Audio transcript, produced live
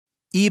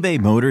eBay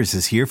Motors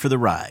is here for the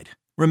ride.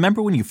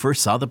 Remember when you first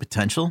saw the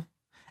potential?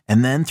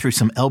 And then through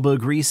some elbow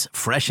grease,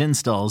 fresh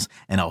installs,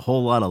 and a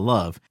whole lot of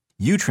love,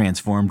 you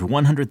transformed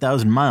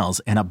 100,000 miles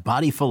and a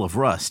body full of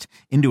rust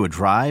into a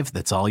drive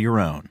that's all your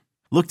own.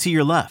 Look to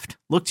your left.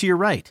 Look to your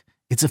right.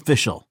 It's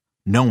official.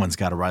 No one's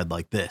got a ride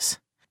like this.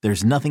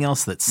 There's nothing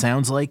else that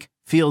sounds like,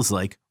 feels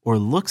like, or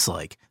looks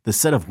like the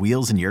set of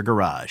wheels in your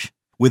garage.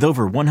 With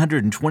over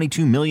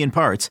 122 million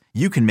parts,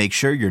 you can make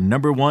sure your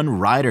number one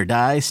ride or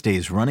die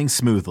stays running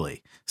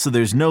smoothly. So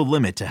there's no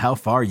limit to how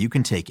far you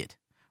can take it.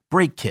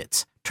 Brake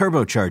kits,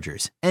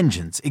 turbochargers,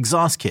 engines,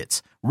 exhaust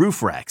kits,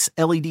 roof racks,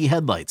 LED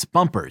headlights,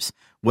 bumpers,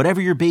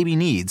 whatever your baby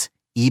needs,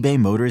 eBay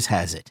Motors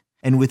has it.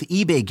 And with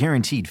eBay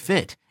Guaranteed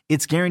Fit,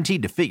 it's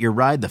guaranteed to fit your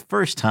ride the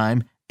first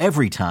time,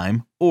 every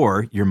time,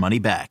 or your money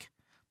back.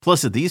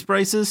 Plus at these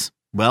prices,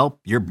 well,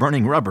 you're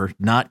burning rubber,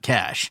 not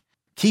cash.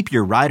 Keep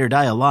your ride or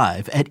die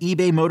alive at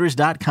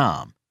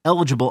ebaymotors.com.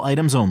 Eligible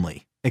items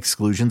only.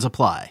 Exclusions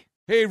apply.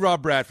 Hey,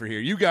 Rob Bradford here.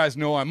 You guys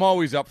know I'm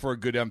always up for a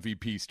good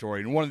MVP story,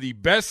 and one of the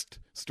best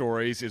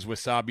stories is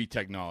Wasabi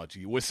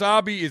Technology.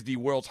 Wasabi is the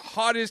world's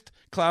hottest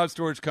cloud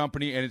storage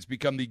company, and it's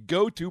become the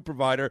go-to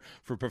provider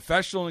for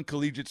professional and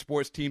collegiate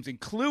sports teams,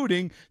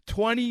 including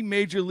 20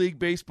 Major League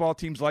Baseball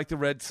teams like the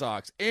Red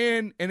Sox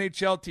and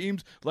NHL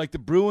teams like the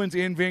Bruins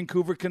and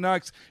Vancouver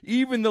Canucks.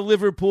 Even the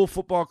Liverpool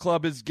Football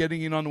Club is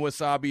getting in on the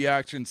Wasabi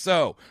action.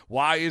 So,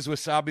 why is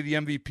Wasabi the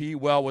MVP?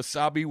 Well,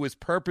 Wasabi was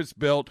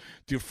purpose-built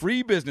to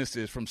free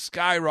businesses from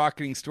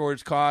skyrocketing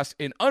storage costs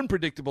and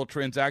unpredictable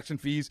transaction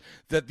fees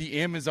that the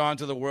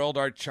Amazons of the world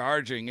are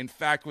charging. In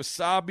fact,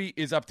 Wasabi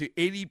is up to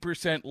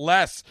 80%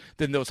 less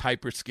than those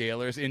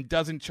hyperscalers and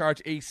doesn't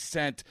charge a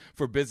cent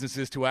for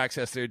businesses to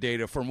access their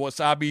data. From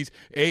Wasabi's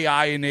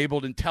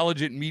AI-enabled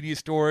intelligent media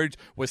storage,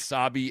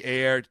 Wasabi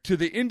Air, to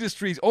the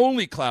industry's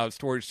only cloud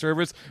storage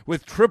service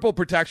with triple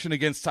protection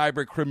against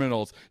cyber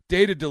criminals,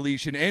 data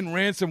deletion, and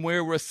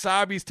ransomware,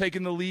 Wasabi's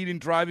taken the lead in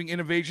driving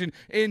innovation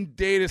in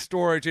data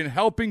storage and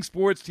helping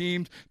sports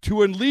teams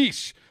to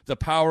unleash the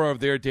power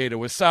of their data.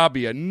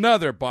 Wasabi,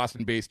 another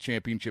Boston-based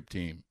championship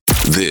team.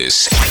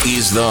 This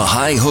is the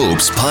High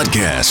Hopes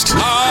Podcast.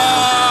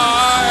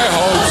 High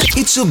Hopes.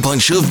 It's a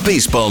bunch of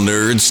baseball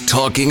nerds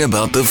talking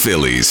about the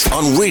Phillies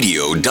on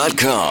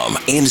radio.com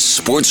and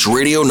Sports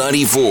Radio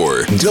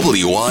 94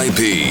 WIP.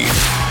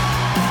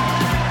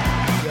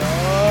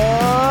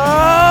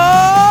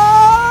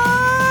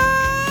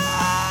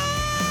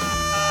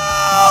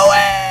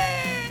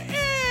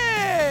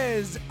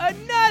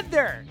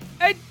 Another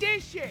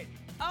edition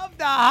of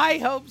the High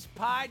Hopes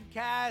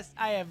Podcast.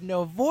 I have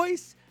no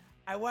voice.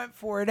 I went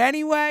for it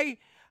anyway.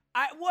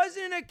 I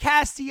wasn't a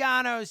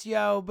Castellanos,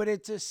 yo, but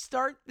it's a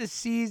start the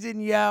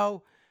season,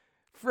 yo.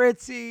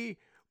 Fritzy,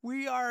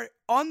 we are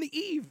on the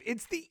eve.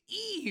 It's the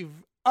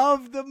eve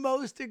of the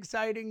most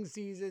exciting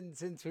season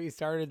since we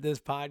started this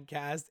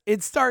podcast.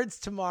 It starts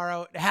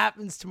tomorrow. It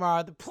happens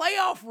tomorrow. The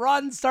playoff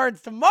run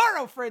starts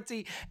tomorrow,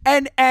 Fritzy.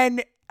 And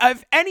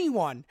if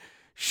anyone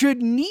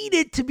should need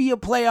it to be a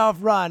playoff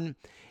run,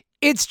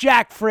 it's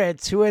Jack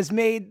Fritz, who has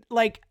made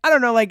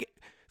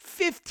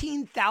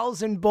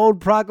 15,000 bold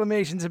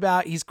proclamations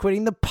about he's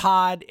quitting the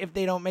pod if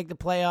they don't make the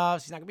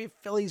playoffs. He's not going to be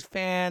a Phillies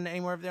fan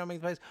anymore if they don't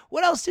make the playoffs.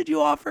 What else did you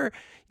offer?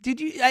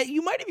 Did you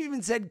you might have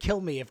even said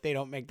kill me if they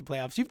don't make the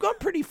playoffs. You've gone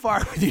pretty far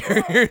with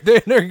your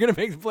they're going to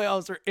make the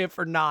playoffs or if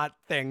or not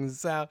things.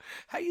 So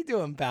how you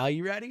doing, pal?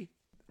 You ready?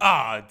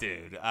 Oh,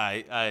 dude.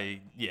 I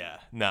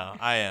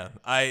am.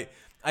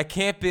 I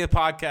can't be a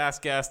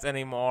podcast guest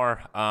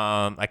anymore.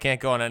 I can't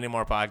go on any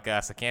more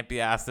podcasts. I can't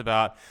be asked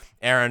about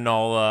Aaron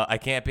Nola. I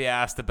can't be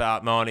asked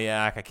about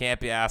Moniak. I can't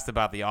be asked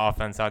about the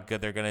offense, how good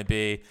they're going to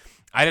be.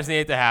 I just need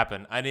it to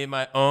happen. I need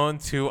my own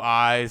two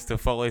eyes to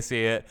fully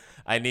see it.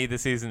 I need the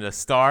season to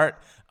start.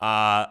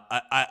 I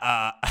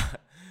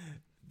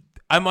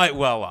might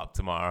well up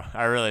tomorrow.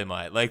 I really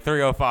might.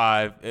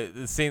 305,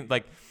 it seemed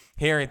like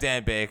hearing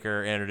Dan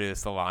Baker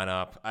introduce the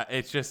lineup.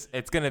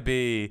 It's going to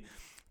be...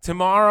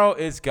 Tomorrow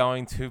is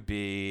going to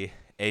be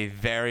a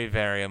very,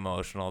 very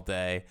emotional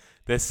day.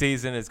 This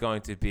season is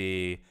going to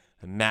be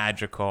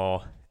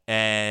magical.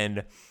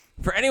 And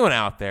for anyone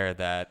out there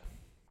that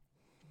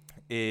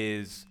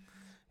is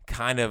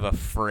kind of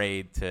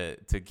afraid to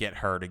get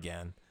hurt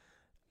again,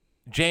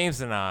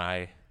 James and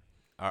I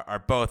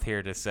are both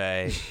here to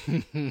say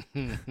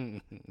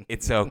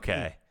it's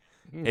okay.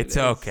 It's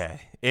okay.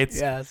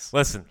 Yes.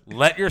 Listen,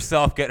 let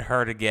yourself get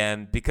hurt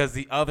again because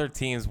the other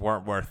teams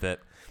weren't worth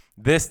it.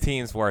 This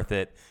team's worth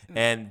it.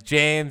 And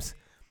James,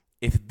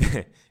 if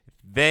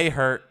they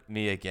hurt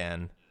me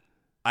again,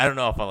 I don't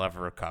know if I'll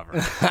ever recover.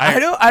 I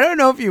don't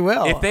know if you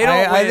will. If they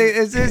don't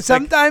win,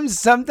 sometimes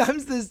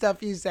the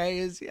stuff you say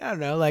is, I don't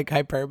know, like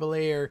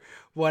hyperbole or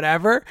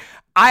whatever.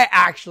 I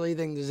actually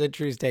think this is a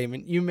true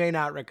statement. You may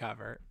not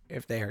recover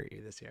if they hurt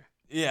you this year.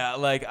 Yeah,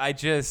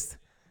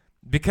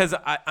 because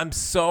I'm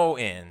so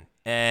in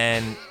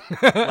and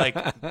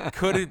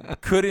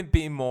couldn't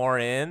be more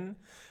in.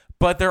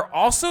 But they're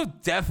also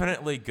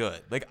definitely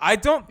good. I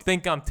don't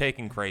think I'm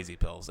taking crazy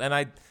pills, and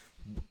I'm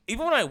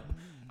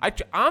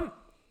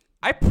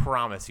I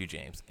promise you,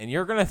 James, and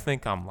you're going to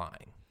think I'm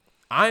lying.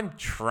 I'm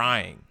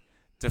trying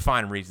to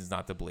find reasons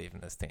not to believe in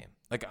this team.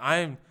 Like,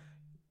 I'm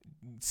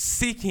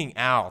seeking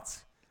out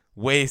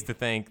ways to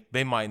think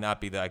they might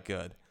not be that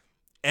good.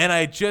 And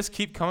I just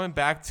keep coming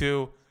back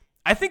to,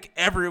 I think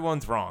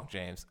everyone's wrong,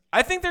 James.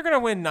 I think they're going to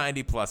win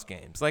 90-plus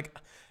games. Like,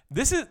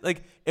 this is,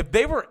 like, if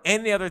they were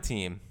any other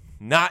team,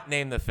 not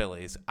named the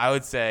Phillies, I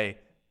would say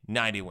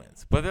 90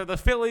 wins. But they're the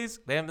Phillies.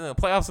 They haven't been in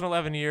the playoffs in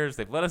 11 years.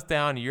 They've let us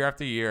down year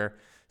after year.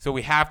 So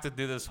we have to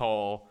do this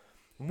whole,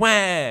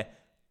 they're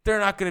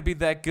not going to be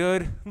that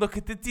good. Look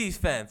at the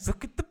defense.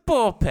 Look at the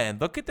bullpen.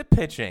 Look at the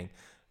pitching.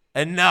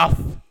 Enough.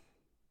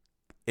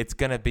 It's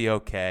going to be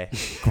okay.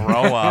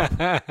 Grow up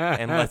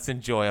and let's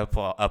enjoy a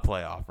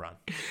playoff run.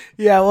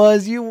 Yeah, well,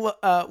 as you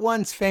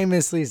once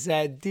famously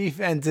said,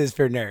 defense is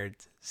for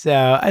nerds.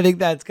 So I think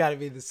that's got to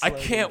be the I slogan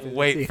can't for the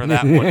wait team. for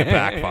that one to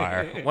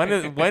backfire.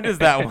 When does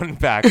that one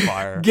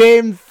backfire?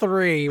 Game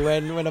 3,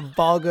 when a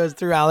ball goes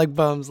through Alec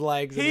Boehm's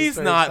legs. and He's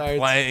his not starts.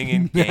 playing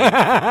in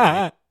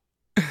game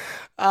 3.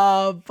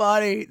 Oh,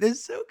 buddy, this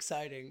is so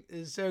exciting.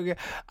 This is so good.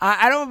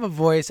 I don't have a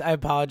voice. I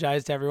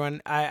apologize to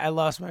everyone. I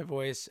lost my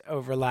voice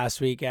over last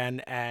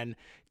weekend and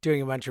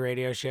doing a bunch of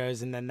radio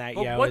shows, and then that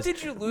But yo what was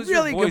did you lose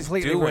really your voice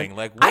completely doing? ruined.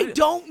 Like, I what-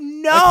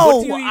 don't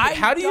know. Like,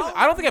 what do you even,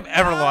 I I don't think I've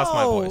ever lost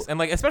my know. voice, and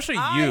like especially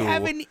you. I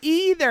haven't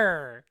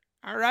either.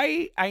 All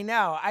right, I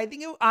know.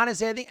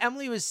 Honestly, I think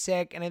Emily was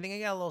sick, and I think I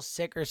got a little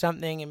sick or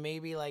something, and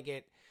maybe like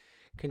it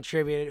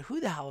contributed. Who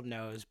the hell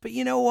knows? But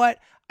you know what?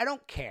 I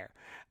don't care.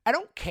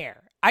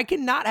 I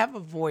cannot have a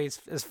voice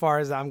as far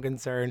as I'm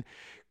concerned,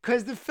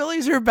 because the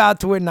Phillies are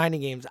about to win 90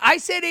 games. I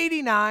said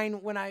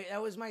 89 when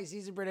that was my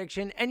season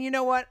prediction, and you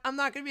know what? I'm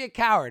not going to be a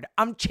coward.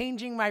 I'm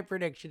changing my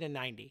prediction to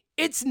 90.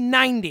 It's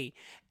 90,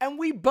 and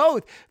we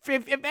both.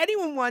 If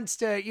anyone wants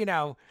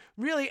to,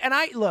 really, and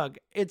look,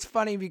 it's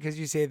funny because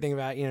you say the thing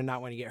about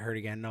not want to get hurt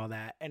again and all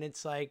that, and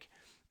it's like,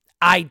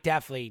 I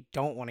definitely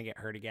don't want to get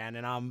hurt again,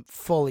 and I'm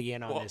fully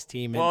in on this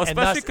team. Well, and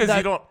especially thus-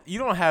 because you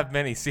don't have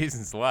many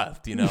seasons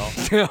left,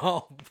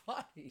 Oh,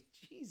 buddy,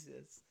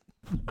 Jesus.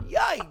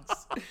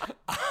 Yikes.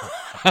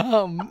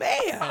 Oh,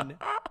 man.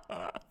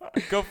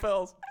 Go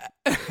Phils.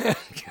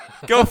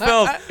 Go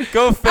Phils.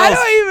 Go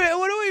Phils.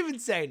 What do I even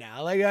say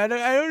now? Like, I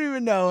don't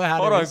even know how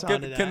Hold to on.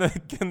 respond to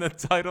that. Can the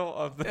title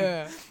of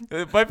the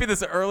it might be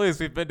this earliest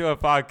we've been to a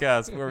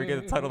podcast where we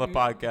get the title of the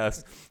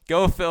podcast.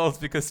 Go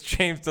Phils, because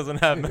James doesn't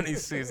have many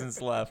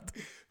seasons left.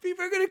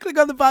 People are going to click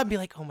on the bot and be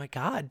like, oh my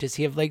God, does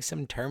he have like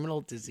some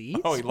terminal disease?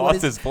 Oh, he What lost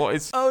is- his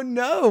voice. Oh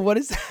no, what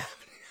is that?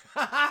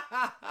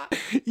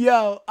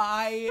 Yo,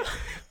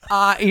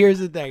 here's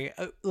the thing.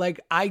 Like,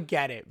 I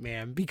get it,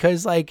 man,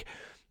 because like,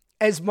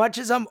 as much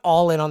as I'm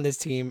all in on this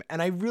team,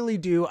 and I really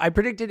do, I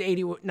predicted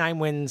 89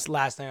 wins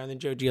last night on the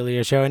Joe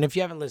Giglio show. And if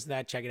you haven't listened to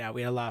that, check it out.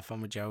 We had a lot of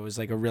fun with Joe. It was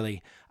like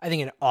I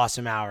think an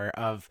awesome hour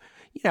of,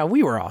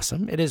 we were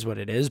awesome. It is what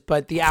it is.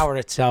 But the hour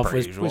itself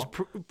was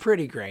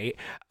pretty great.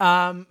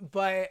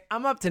 But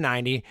I'm up to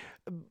 90.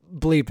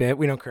 Bleep it.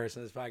 We don't curse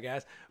on this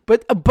podcast.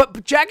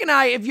 But Jack and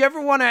I, if you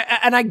ever want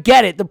to, and I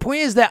get it. The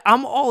point is that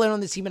I'm all in on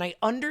this team, and I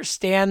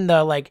understand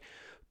the like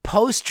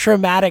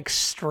post-traumatic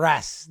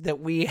stress that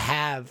we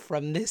have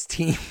from this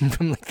team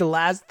from like the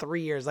last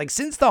 3 years. Like,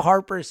 since the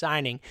Harper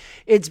signing,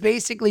 it's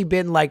basically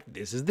been like,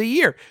 this is the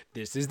year,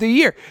 this is the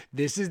year,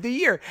 this is the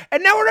year.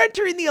 And now we're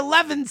entering the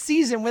 11th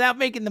season without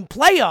making the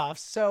playoffs.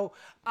 So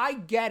I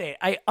get it.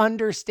 I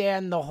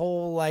understand the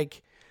whole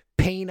like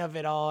pain of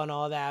it all and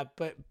all that.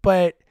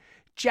 But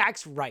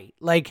Jack's right.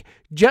 Like,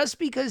 just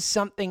because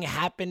something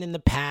happened in the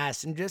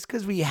past, and just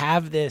because we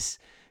have this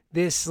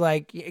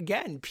like,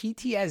 again,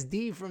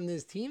 PTSD from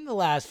this team the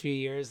last few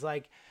years,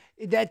 like,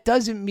 that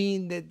doesn't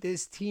mean that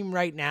this team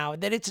right now,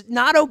 that it's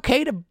not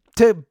okay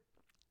to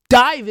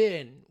dive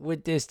in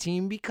with this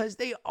team, because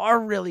they are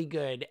really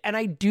good. And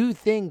I do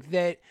think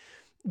that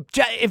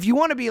if you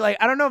want to be like,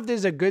 I don't know if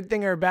there's a good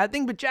thing or a bad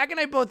thing, but Jack and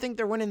I both think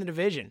they're winning the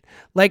division.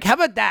 Like, how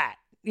about that?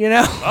 Like,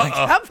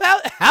 how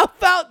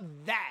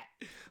about that?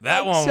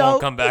 That Like, one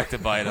won't come back to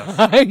bite us.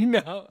 I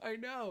know.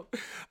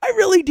 I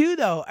really do,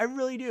 though. I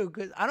really do,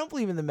 because I don't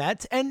believe in the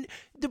Mets. And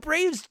the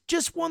Braves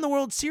just won the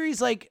World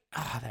Series. Like,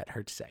 that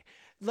hurts to say.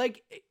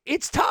 Like,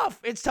 it's tough.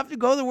 It's tough to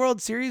go to the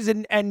World Series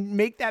and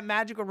make that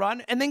magical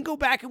run and then go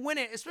back and win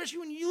it, especially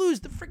when you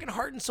lose the freaking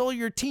heart and soul of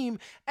your team.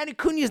 And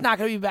Acuna's not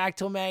going to be back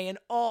till May. And,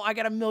 I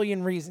got a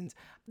million reasons.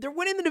 They're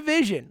winning the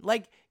division.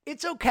 Like,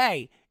 it's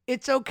okay.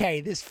 It's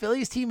okay. This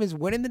Phillies team is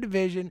winning the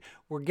division.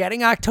 We're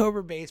getting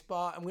October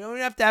baseball, and we don't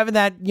have to have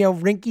that,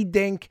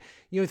 rinky-dink,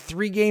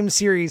 3-game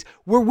series.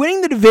 We're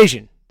winning the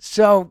division.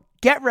 So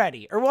get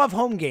ready. Or we'll have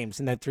home games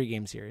in that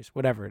 3-game series,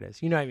 whatever it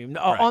is. You know what I mean?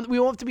 Right. We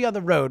won't have to be on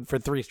the road for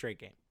 3 straight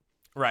games.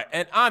 Right.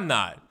 And I'm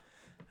not,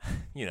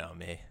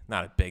 me,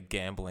 not a big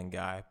gambling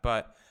guy,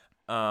 but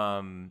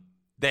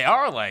they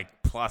are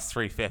like plus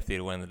 350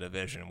 to win the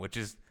division, which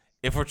is,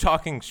 if we're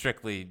talking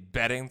strictly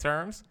betting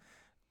terms,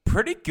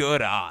 pretty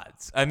good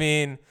odds. I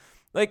mean,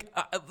 like,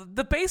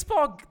 the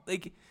baseball,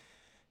 like,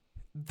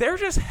 there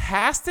just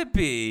has to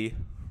be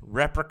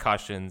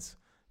repercussions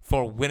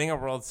for winning a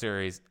World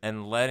Series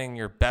and letting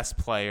your best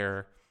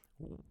player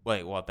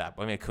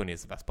Acuna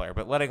is the best player,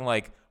 but letting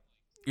like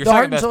your the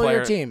heart second and best soul of player,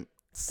 your team.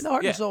 The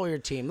heart Yeah. and soul of your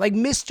team. Like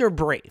Mr.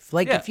 Brave.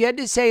 Like Yeah. if you had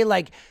to say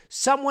like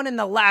someone in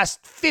the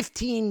last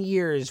 15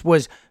 years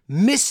was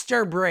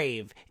Mr.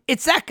 Brave,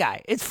 it's that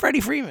guy. It's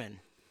Freddie Freeman.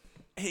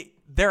 hey,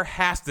 there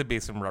has to be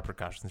some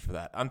repercussions for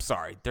that. I'm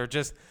sorry.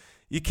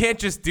 You can't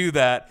just do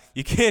that.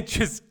 You can't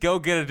just go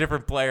get a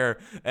different player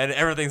and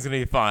everything's going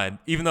to be fine,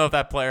 even though if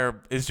that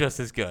player is just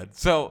as good.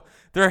 So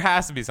there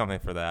has to be something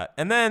for that.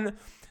 And then,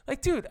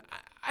 like, dude,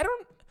 I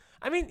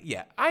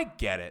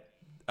get it.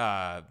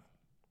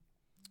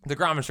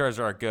 DeGrom and Scherzer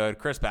are good.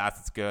 Chris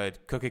Bassitt's good.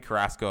 Cookie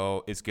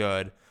Carrasco is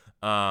good.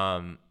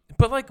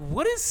 But, like,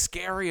 what is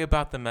scary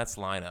about the Mets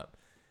lineup?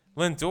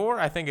 Lindor,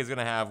 I think, is going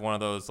to have one of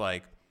those,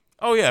 like,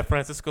 oh, yeah,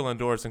 Francisco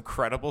Lindor's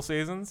incredible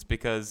seasons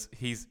because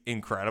he's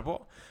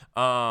incredible.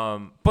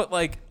 But,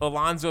 like,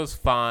 Alonso's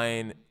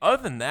fine.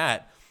 Other than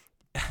that,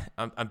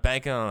 I'm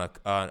banking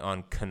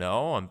on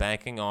Cano. I'm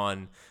banking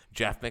on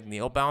Jeff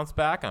McNeil bounce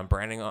back. I'm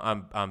banking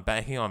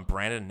on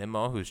Brandon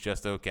Nimmo, who's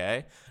just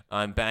okay.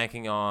 I'm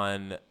banking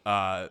on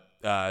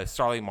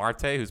Starling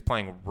Marte, who's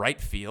playing right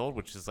field,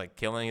 which is like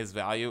killing his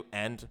value.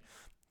 And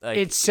like,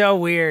 It's so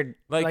weird.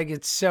 Like,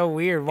 It's so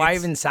weird. Why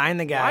even sign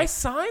the guy? why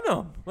sign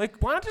him?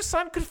 Like, why not just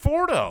sign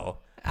Conforto?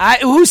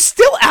 Who's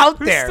still out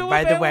Who's there, still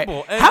by the way.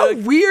 available. And, How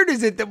like- weird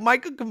is it that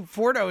Michael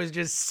Conforto is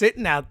just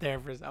sitting out there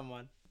for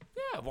someone?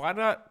 Yeah, why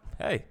not?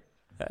 Hey,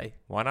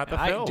 why not the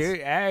Phils?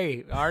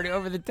 Hey, already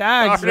over the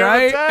tags, Already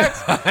over right?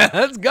 the tags.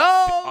 Let's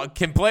go.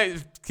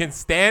 Can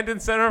stand in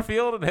center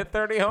field and hit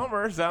 30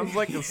 homers. Sounds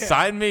like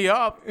sign me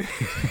up.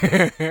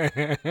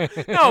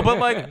 No, but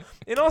like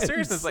in all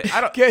seriousness, like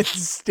I don't. Get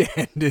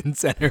stand in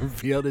center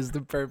field is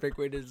the perfect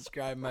way to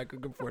describe Michael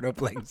Conforto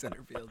playing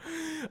center field.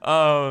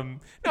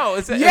 No,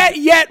 it's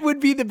Yet would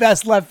be the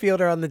best left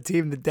fielder on the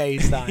team the day he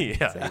signed.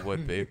 Yeah, it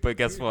would be. But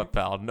guess what,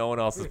 pal? No one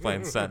else is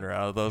playing center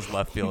out of those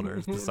left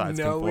fielders besides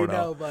No, Conforto. we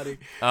know, buddy. We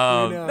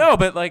know. No,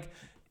 but like,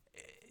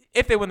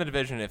 if they win the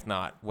division, if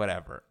not,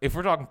 whatever. If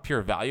we're talking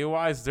pure value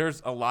wise,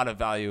 there's a lot of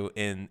value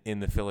in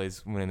the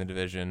Phillies winning the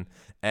division,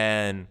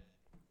 and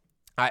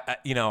I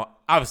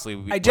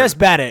obviously I just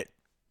bet it.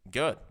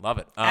 good, love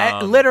it.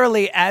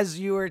 Literally, as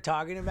you were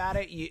talking about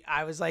it,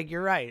 I was like,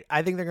 "You're right.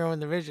 I think they're going to win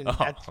the division."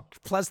 At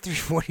plus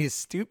 340 is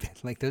stupid.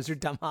 Like those are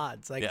dumb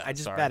odds. Like Yeah, I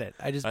just sorry. bet it.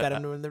 I just bet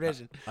them to win the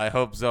division. I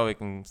hope Zoe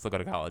can still go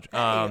to college.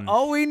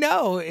 All we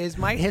know is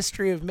my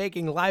history of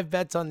making live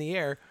bets on the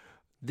air.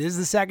 This is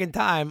the second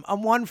time.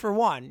 I'm 1 for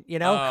 1. You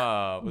know,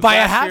 was by a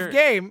last half year-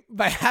 game.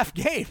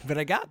 But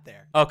I got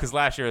there. Oh, because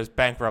last year was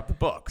bankrupt the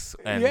books.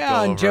 And Yeah,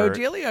 go on Joe over-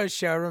 Giglio's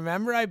show.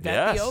 Remember, I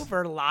bet the Yes.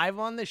 over live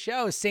on the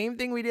show. Same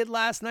thing we did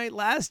last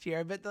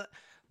year. I bet the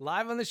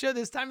live on the show.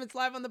 This time it's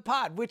live on the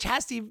pod, which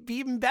has to be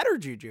even better,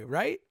 Juju,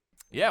 right?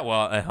 Yeah,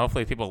 well, and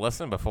hopefully people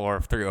listen before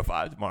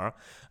 3:05 tomorrow.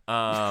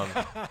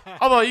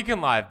 Although you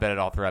can live bet it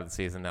all throughout the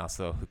season now,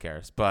 so who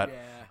cares? But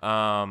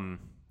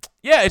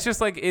yeah, it's just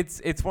like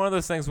it's one of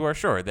those things where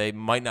sure they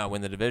might not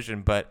win the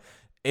division, but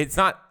it's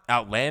not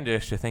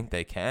outlandish to think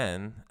they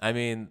can. I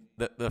mean,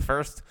 the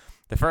first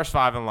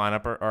 5 in the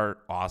lineup are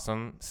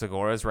awesome.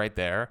 Segura's right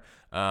there,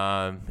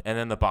 and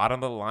then the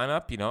bottom of the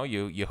lineup,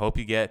 you hope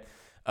you get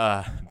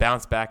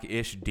bounce back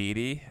ish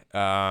Didi,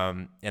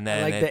 and then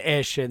I like the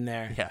ish in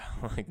there. yeah,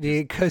 like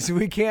Because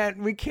we can't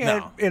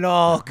No. in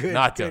all good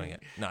Not doing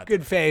it. Not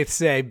good faith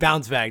say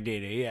bounce back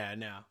Didi. Yeah,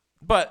 no.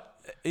 But,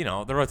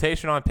 the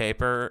rotation on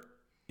paper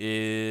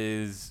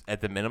is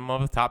at the minimum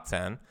of a top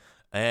 10.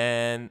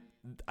 And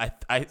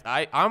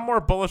I'm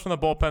more bullish on the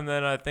bullpen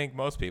than I think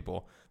most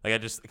people. Like,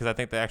 because I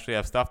think they actually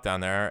have stuff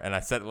down there. And I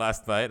said it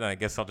last night, and I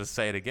guess I'll just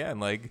say it again.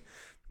 Like,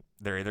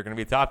 they're either going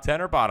to be top 10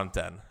 or bottom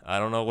 10. I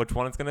don't know which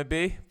one it's going to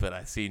be, but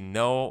I see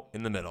no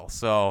in the middle.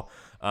 So,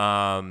 it's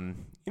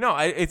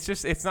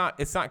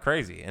not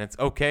crazy. And it's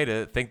okay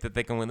to think that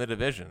they can win the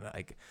division.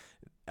 Like,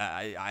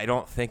 I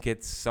don't think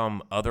it's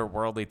some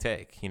otherworldly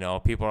take.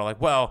 People are like,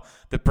 well,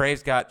 the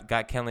Braves got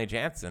Kenley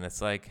Jansen.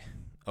 It's like,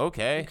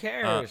 okay. Who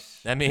cares?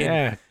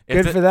 Yeah,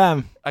 good for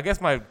them. I guess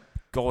my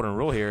golden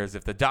rule here is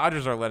if the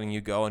Dodgers are letting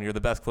you go and you're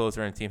the best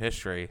closer in team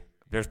history,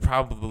 there's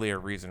probably a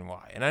reason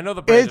why. And I know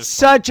the Braves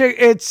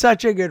It's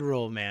such a good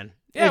rule, man.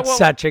 Yeah, it's well,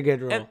 such a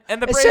good rule.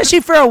 and the Braves- especially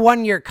for a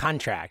 1-year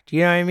contract.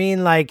 You know what I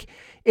mean? Like,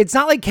 it's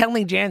not like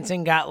Kenley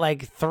Jansen got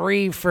like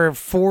 3 for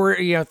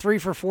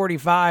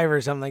 45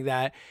 or something like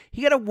that.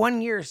 He got a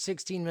 1-year,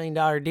 $16 million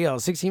deal.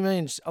 $16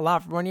 million is a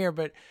lot for 1 year,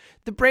 but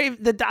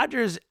the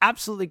Dodgers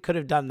absolutely could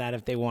have done that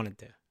if they wanted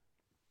to.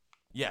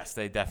 Yes,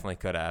 they definitely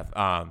could have.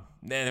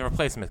 They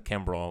replaced him with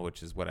Kimbrel,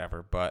 which is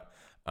whatever. But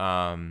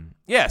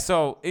yeah,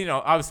 so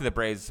obviously the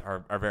Braves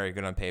are very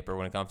good on paper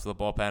when it comes to the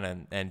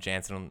bullpen, and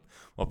Jansen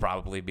will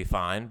probably be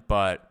fine.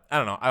 But I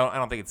don't know. I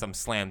don't think it's some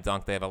slam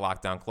dunk. They have a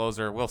lockdown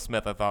closer. Will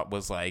Smith, I thought,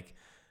 was like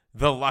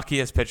the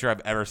luckiest pitcher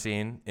I've ever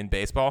seen in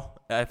baseball,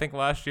 I think,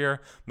 last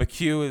year.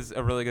 McHugh is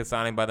a really good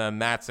signing by them.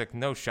 Matzik,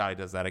 no shot he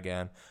does that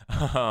again.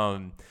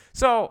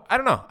 So, I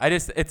don't know.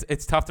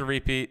 It's tough to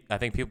repeat. I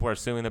think people are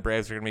assuming the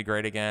Braves are going to be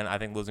great again. I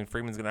think losing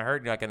Freeman's going to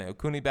hurt. You're not getting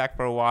Acuna back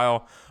for a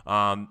while.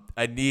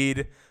 I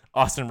need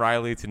Austin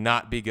Riley to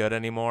not be good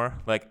anymore.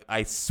 Like,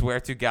 I swear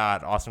to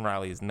God, Austin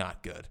Riley is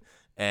not good.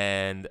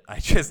 And I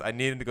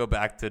need him to go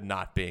back to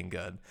not being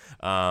good.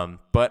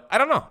 But I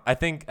don't know. I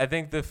think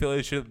the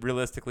Phillies should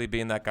realistically be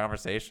in that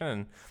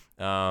conversation.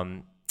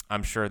 And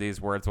I'm sure these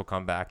words will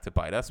come back to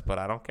bite us, but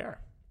I don't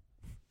care.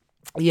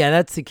 Yeah,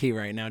 that's the key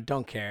right now.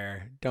 Don't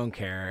care.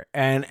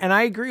 And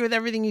I agree with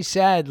everything you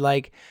said.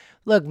 Like,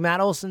 look, Matt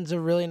Olson's a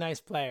really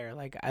nice player.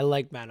 Like, I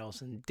like Matt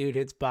Olson. Dude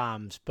hits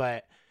bombs.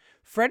 But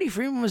Freddie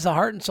Freeman was the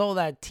heart and soul of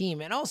that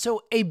team, and also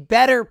a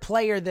better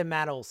player than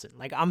Matt Olson.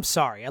 Like, I'm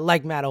sorry. I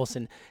like Matt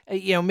Olson.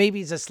 Maybe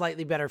he's a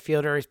slightly better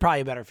fielder. He's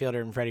probably a better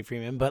fielder than Freddie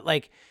Freeman, but,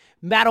 like,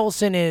 Matt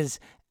Olson is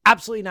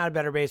absolutely not a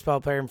better baseball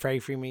player than Freddie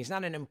Freeman. He's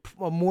not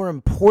a more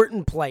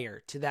important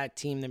player to that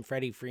team than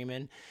Freddie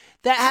Freeman.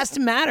 That has to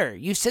matter.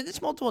 You've said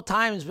this multiple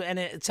times, and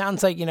it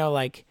sounds like,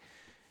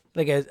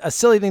 like a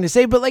silly thing to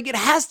say, but like it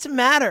has to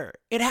matter.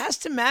 It has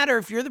to matter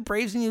if you're the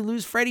Braves and you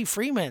lose Freddie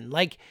Freeman.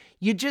 Like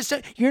you're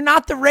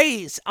not the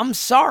Rays. I'm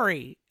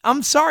sorry.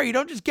 You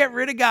don't just get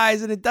rid of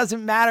guys and it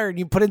doesn't matter and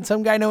you put in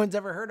some guy no one's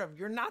ever heard of.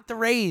 You're not the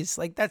Rays.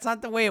 Like that's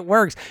not the way it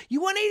works.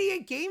 You won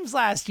 88 games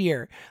last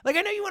year. Like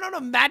I know you went on a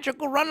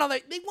magical run.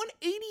 They won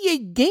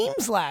 88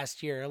 games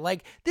last year.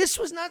 Like this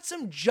was not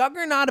some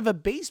juggernaut of a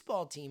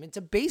baseball team. It's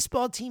a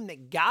baseball team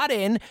that got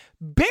in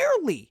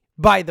barely,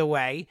 by the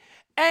way.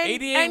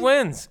 88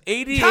 wins.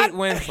 88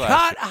 wins last year.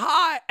 Got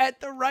hot at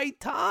the right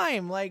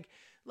time. Like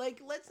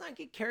let's not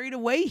get carried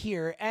away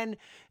here. And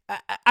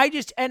I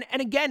just and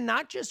again,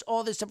 not just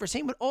all this stuff we're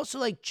saying, but also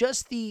like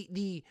just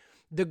the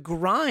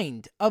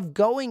grind of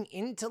going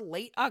into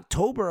late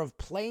October of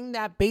playing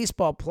that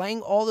baseball,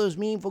 playing all those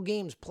meaningful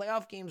games,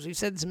 playoff games. We've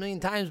said this a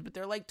million times, but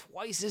they're like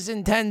twice as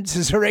intense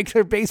as a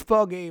regular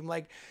baseball game.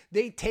 Like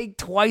they take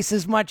twice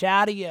as much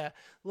out of you.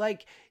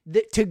 Like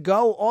to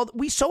go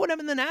we saw it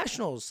in the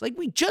Nationals. Like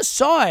we just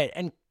saw it,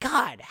 and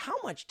God, how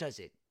much does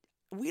it?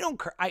 We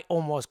don't. I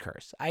almost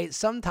curse. I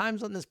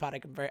sometimes on this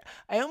pod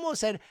I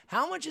almost said,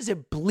 how much does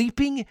it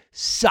bleeping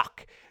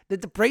suck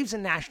that the Braves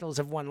and Nationals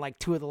have won like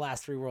 2 of the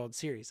last 3 World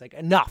Series? Like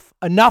enough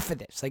of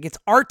this. Like it's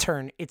our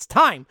turn. It's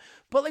time.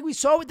 But like we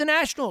saw with the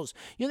Nationals,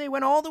 they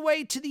went all the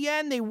way to the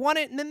end. They won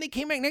it, and then they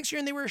came back next year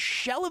and they were a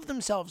shell of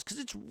themselves because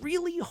it's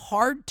really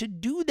hard to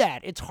do that.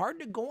 It's hard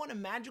to go on a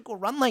magical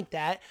run like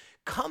that,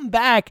 come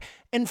back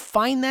and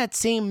find that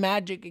same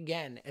magic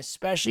again,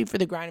 especially for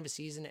the grind of a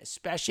season,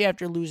 especially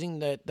after losing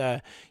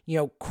the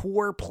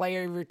core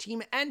player of your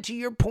team. And to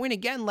your point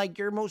again, like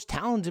your most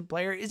talented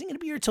player isn't going to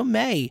be here till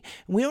May.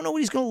 And we don't know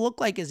what he's going to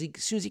look like as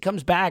soon as he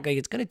comes back. Like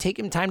it's going to take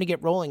him time to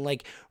get rolling.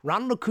 Like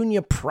Ronald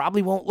Acuna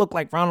probably won't look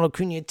like Ronald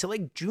Acuna until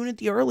like June at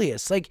the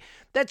earliest. Like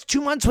that's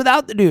 2 months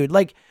without the dude.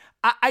 Like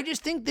I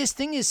just think this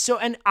thing is so,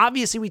 and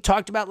obviously we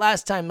talked about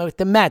last time with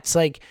the Mets,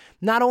 like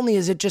not only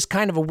is it just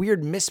kind of a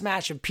weird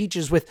mismatch of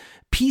pieces with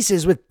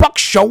Buck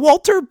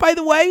Showalter, by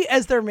the way,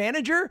 as their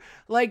manager.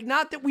 Like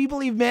not that we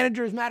believe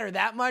managers matter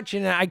that much,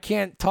 and I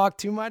can't talk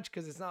too much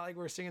because it's not like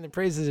we're singing the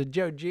praises of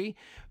Joe G,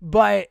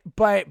 but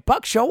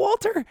Buck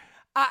Showalter,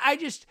 I'm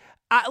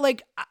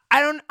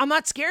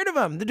not scared of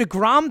him. The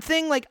DeGrom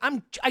thing, like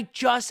I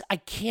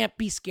can't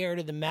be scared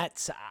of the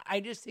Mets. I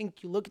just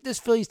think you look at this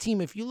Phillies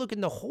team, if you look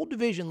in the whole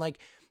division, like,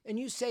 and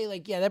you say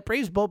like, yeah, that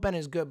Braves bullpen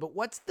is good, but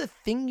what's the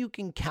thing you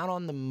can count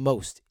on the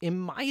most? In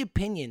my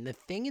opinion, the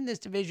thing in this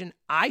division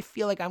I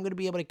feel like I'm going to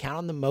be able to count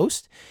on the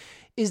most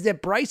is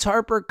that Bryce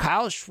Harper,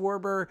 Kyle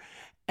Schwarber,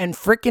 and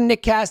frickin'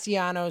 Nick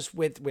Castellanos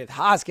with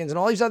Hoskins and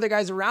all these other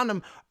guys around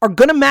them are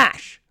going to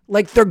mash.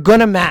 Like, they're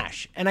going to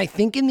mash. And I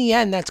think in the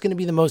end, that's going to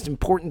be the most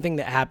important thing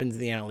that happens in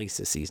the NL East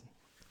this season.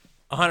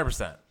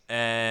 100%.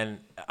 And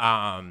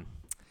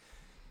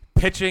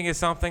pitching is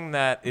something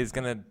that is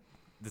going to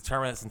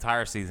determine this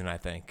entire season, I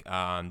think,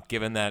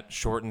 given that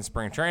shortened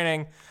spring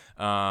training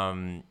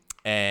and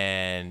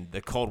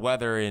the cold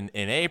weather in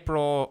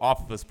April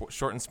off of a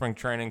shortened spring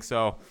training.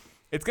 So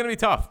it's going to be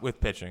tough with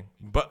pitching.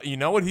 But you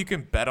know what you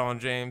can bet on,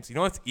 James? You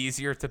know what's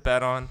easier to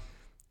bet on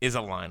is a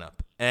lineup.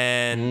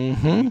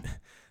 And,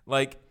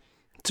 like...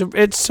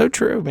 It's so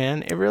true,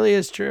 man. It really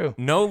is true.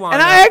 No lineup.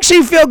 And I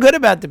actually feel good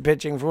about the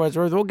pitching for what's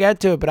worth. We'll get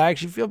to it, but I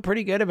actually feel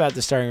pretty good about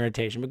the starting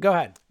rotation. But go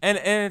ahead. And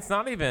it's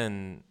not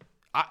even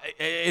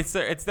it's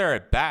their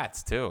at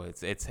bats too.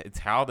 It's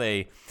how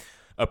they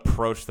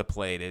approach the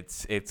plate.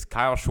 It's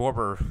Kyle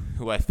Schwarber,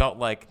 who I felt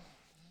like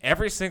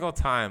every single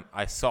time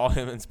I saw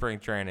him in spring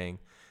training,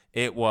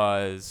 it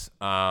was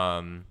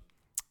a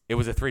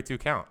 3-2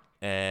 count.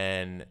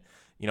 And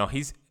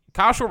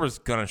Kyle Schwarber's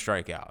gonna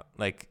strike out.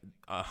 Like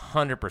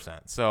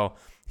 100%. So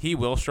he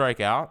will strike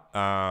out,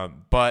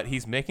 but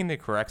he's making the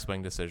correct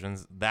swing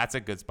decisions. That's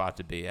a good spot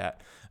to be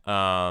at.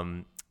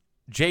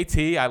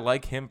 JT, I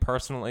like him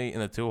personally in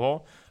the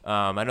 2-hole.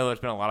 I know there's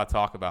been a lot of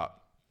talk about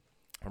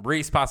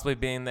Reese possibly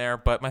being there,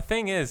 but my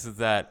thing is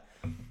that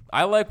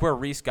I like where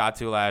Rhys got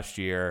to last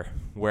year,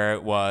 where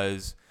it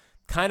was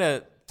kind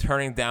of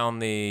turning down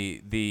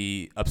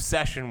the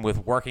obsession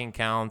with working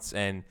counts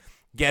and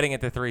getting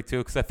it to 3-2,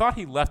 because I thought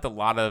he left a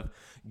lot of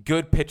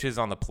good pitches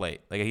on the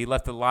plate. Like, he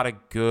left a lot of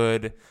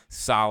good,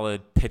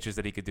 solid pitches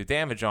that he could do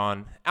damage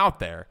on out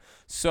there.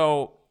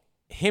 So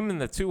him in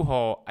the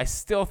 2-hole, I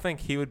still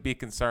think he would be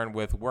concerned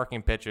with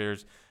working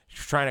pitchers,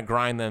 trying to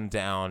grind them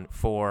down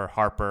for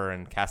Harper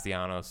and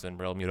Castellanos and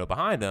Real Muto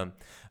behind him.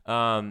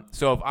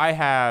 So if I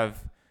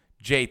have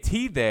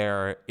JT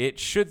there, it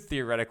should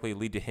theoretically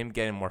lead to him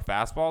getting more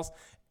fastballs.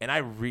 And I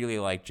really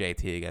like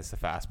JT against the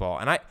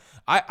fastball. And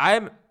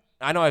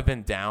I know I've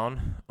been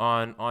down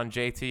on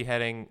JT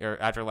heading or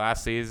after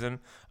last season,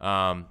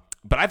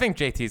 but I think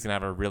JT's gonna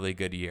have a really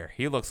good year.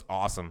 He looks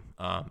awesome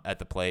at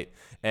the plate,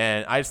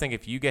 and I just think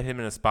if you get him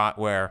in a spot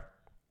where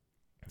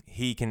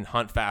he can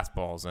hunt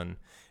fastballs and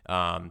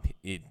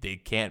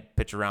they can't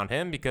pitch around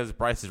him because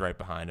Bryce is right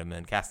behind him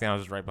and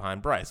Castellanos is right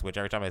behind Bryce, which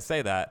every time I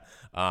say that,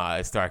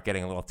 I start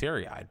getting a little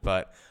teary-eyed.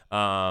 But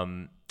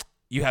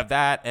you have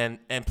that, and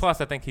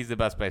plus I think he's the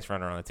best base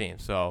runner on the team.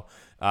 So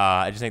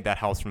I just think that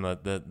helps from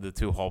the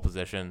 2-hole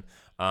position.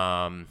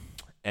 And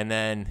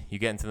then you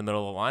get into the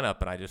middle of the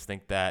lineup, and I just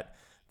think that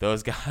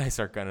those guys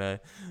are gonna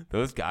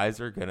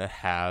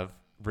have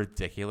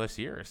ridiculous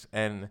years.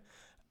 And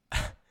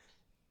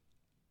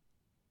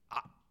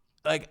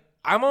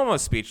I'm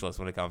almost speechless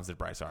when it comes to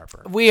Bryce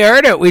Harper. We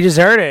heard it. We just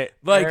heard it.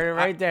 Like, heard it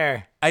right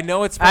there. I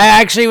know it's. I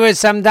actually was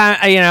sometimes,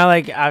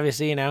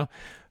 obviously,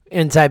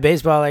 inside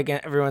baseball, like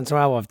every once in a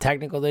while we'll have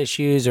technical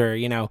issues, or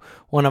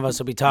one of us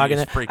will be talking.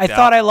 I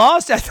thought I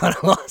lost you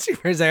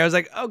for a second. I was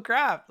like, oh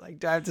crap! Like,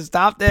 do I have to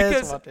stop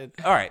this?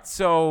 All right,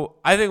 so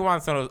I think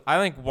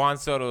Juan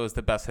Soto is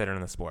the best hitter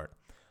in the sport,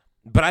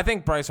 but I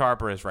think Bryce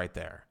Harper is right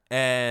there.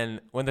 And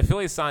when the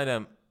Phillies signed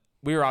him,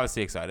 we were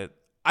obviously excited.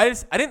 I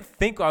didn't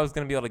think I was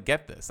going to be able to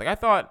get this. Like, I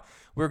thought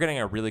we were getting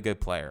a really good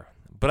player,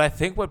 but I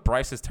think what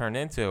Bryce has turned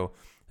into,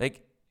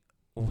 like,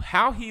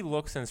 how he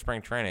looks in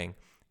spring training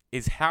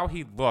is how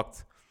he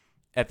looked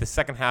at the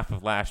second half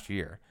of last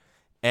year.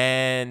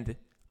 And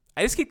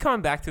I just keep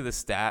coming back to the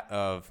stat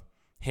of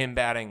him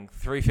batting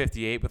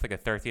 .358 with like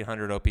a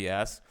 1,300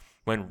 OPS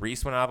when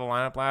Rhys went out of the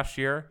lineup last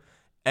year.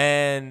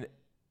 And,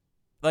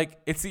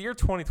 like, it's the year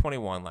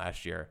 2021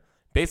 last year.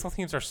 Baseball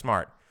teams are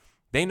smart.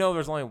 They know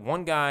there's only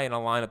one guy in a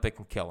lineup that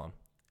can kill him,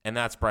 and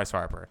that's Bryce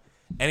Harper.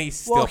 And he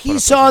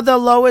saw the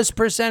lowest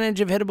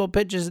percentage of hittable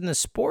pitches in the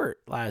sport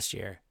last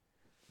year.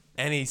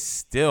 And he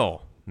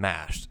still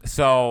mashed.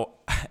 So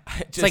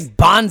it's like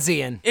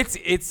Bonzian.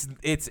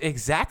 It's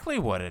exactly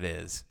what it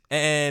is.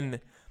 And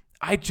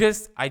I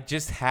just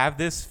have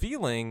this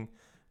feeling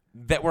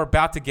that we're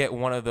about to get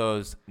one of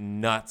those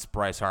nuts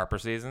Bryce Harper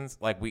seasons.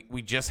 Like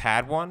we just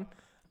had one.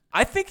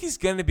 I think he's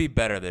going to be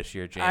better this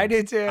year, James. I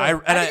do too. I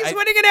think he's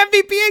winning an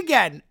MVP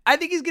again. I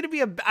think he's going to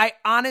be I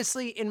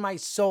honestly, in my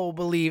soul,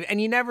 believe,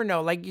 and you never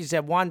know. Like you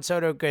said, Juan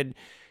Soto could,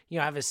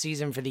 have a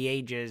season for the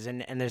ages,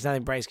 and there's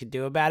nothing Bryce could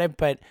do about it.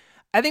 But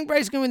I think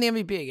Bryce is going to win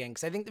the MVP again,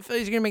 because I think the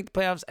Phillies are going to make the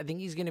playoffs. I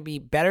think he's going to be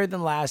better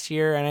than last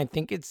year, and I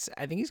think he's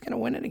going to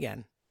win it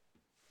again.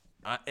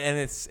 And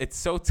it's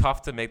so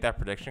tough to make that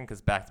prediction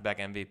because back-to-back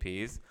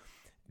MVPs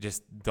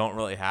just don't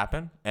really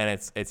happen, and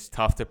it's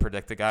tough to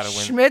predict a guy to win.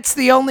 Schmidt's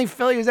the only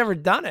Philly who's ever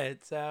done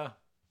it, so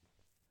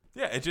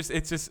yeah,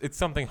 it's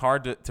something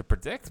hard to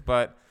predict.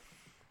 But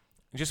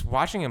just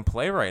watching him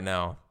play right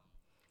now,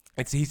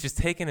 he's just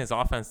taken his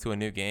offense to a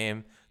new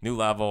game, new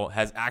level,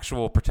 has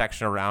actual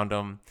protection around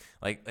him.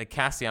 Like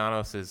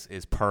Castellanos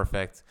is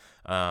perfect.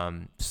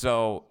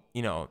 So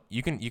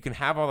you can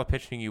have all the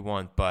pitching you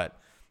want, but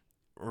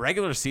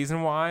regular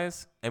season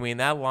wise, I mean,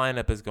 that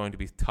lineup is going to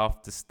be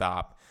tough to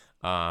stop.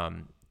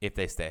 If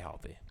they stay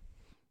healthy.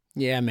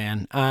 Yeah,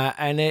 man.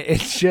 And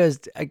it's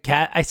just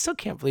I still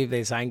can't believe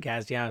they signed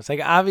Castellanos.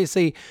 Like,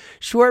 obviously,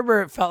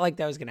 Schwarber, it felt like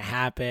that was going to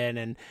happen,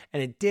 and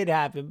it did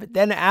happen. But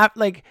then,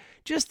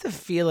 just the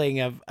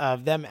feeling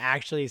of them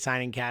actually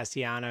signing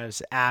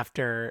Castellanos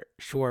after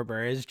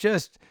Schwarber is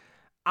just,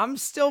 I'm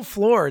still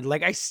floored.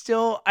 Like, I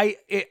feel like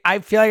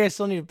I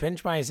still need to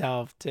pinch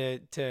myself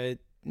to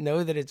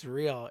know that it's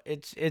real.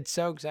 It's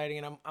so exciting,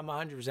 and I'm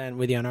 100%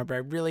 with you on Harper. I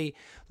really,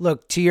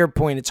 look, to your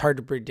point, it's hard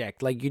to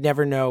predict. Like, you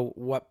never know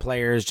what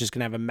player is just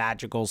gonna have a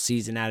magical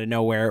season out of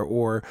nowhere,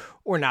 or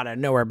not out of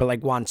nowhere, but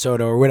like Juan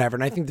Soto or whatever.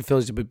 And I think the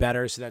Phillies will be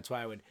better, so that's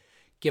why I would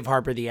give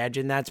Harper the edge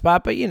in that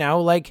spot. But there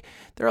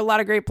are a lot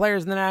of great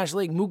players in the National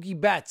League. Mookie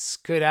Betts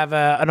could have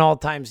an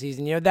all-time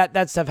season.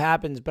 That stuff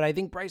happens. But I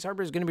think Bryce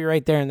Harper is going to be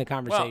right there in the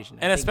conversation.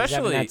 Well, and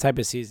especially that type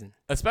of season,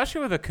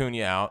 especially with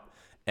Acuna out.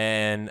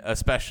 And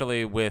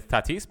especially with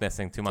Tatis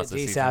missing 2 months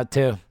this season, out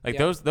too. Like,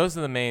 those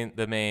are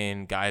the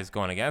main guys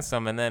going against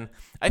them. And then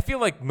I feel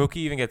like Mookie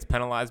even gets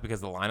penalized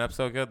because the lineup's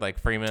so good. Like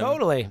Freeman,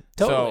 totally.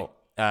 So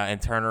and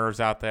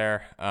Turner's out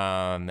there,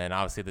 and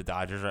obviously the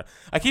Dodgers.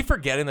 I keep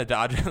forgetting the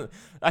Dodgers.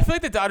 I feel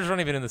like the Dodgers aren't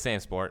even in the same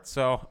sport,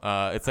 so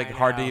it's like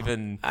hard to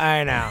even.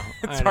 I know.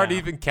 It's hard to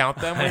even count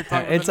them when you're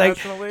talking about the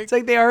National League. It's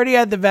like they already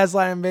had the best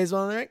line in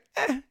baseball, and they're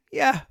like,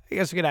 yeah, I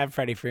guess we could have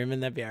Freddie Freeman.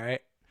 That'd be all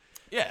right.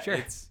 Yeah, Sure.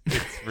 it's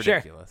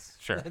ridiculous.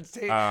 Sure. Let's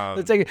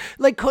take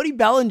like Cody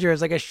Bellinger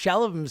is like a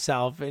shell of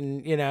himself,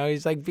 and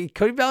he's like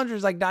Cody Bellinger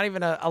is like not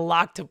even a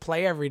lock to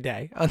play every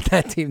day on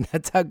that team.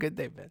 That's how good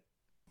they've been.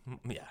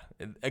 Yeah,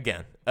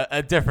 again,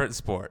 a different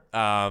sport.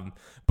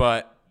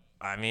 But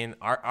I mean,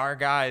 our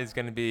guy is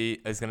gonna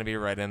be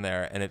right in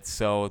there, and it's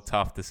so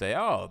tough to say,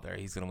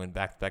 he's gonna win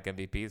back-to-back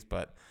MVPs.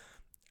 But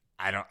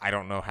I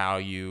don't know how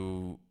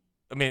you.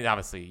 I mean,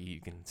 obviously you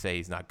can say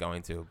he's not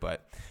going to,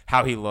 but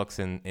how he looks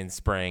in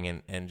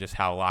spring and just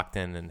how locked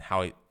in and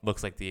how he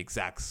looks like the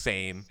exact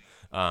same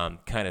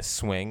kind of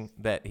swing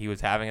that he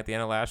was having at the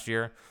end of last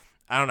year.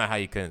 I don't know how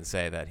you couldn't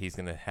say that he's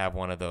going to have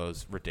one of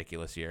those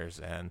ridiculous years.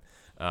 And,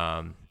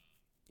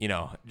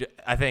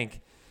 I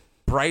think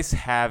Bryce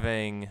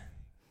having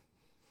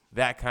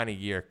that kind of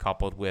year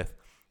coupled with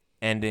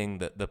ending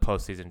the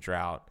postseason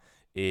drought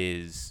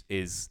is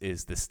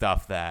the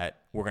stuff that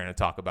we're going to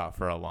talk about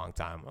for a long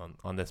time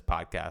on this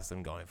podcast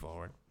and going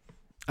forward.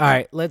 All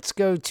right, let's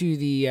go to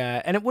the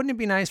and it wouldn't it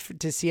be nice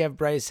to see have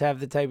Bryce have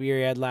the type of year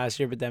he had last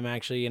year, but them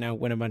actually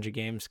win a bunch of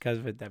games because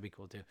of it. That'd be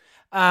cool too.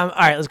 All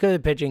right, let's go to the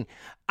pitching.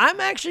 I'm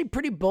actually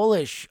pretty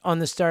bullish on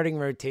the starting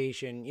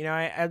rotation.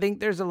 I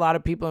think there's a lot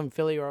of people in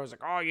Philly who are always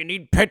like, oh, you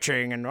need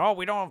pitching, and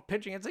we don't have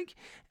pitching. It's like,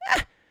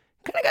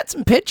 kind of got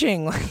some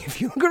pitching. Like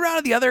if you look around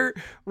at the other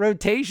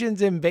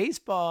rotations in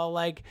baseball,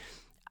 like.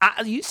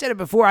 You said it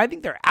before. I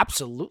think they're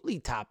absolutely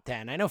top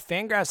 10. I know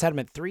Fangraphs had them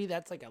at 3.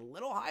 That's like a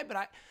little high, but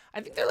I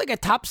think they're like a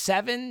top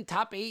 7,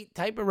 top 8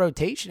 type of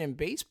rotation in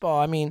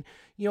baseball. I mean,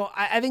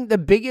 I think the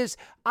biggest,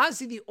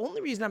 honestly, the only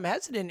reason I'm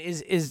hesitant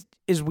is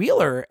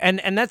Wheeler,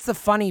 and that's the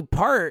funny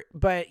part.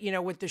 But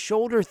with the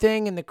shoulder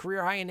thing and the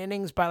career high in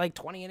innings by like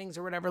 20 innings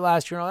or whatever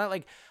last year and all that,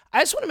 like I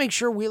just want to make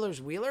sure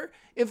Wheeler's Wheeler.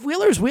 If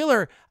Wheeler's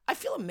Wheeler, I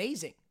feel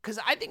amazing. Because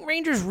I think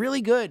Ranger's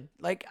really good.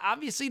 Like,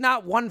 obviously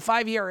not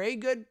 1.5 ERA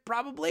good,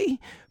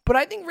 probably. But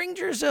I think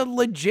Ranger's a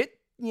legit,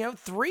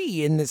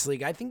 3 in this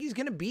league. I think he's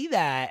going to be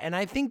that. And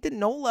I think that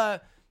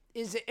Nola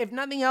is, if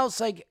nothing else,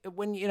 like,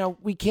 when,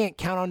 we can't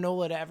count on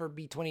Nola to ever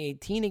be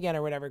 2018 again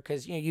or whatever.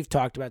 Because, you've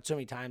talked about so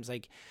many times,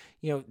 like,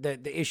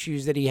 the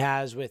issues that he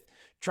has with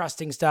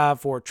trusting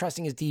stuff or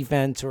trusting his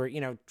defense or,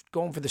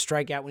 going for the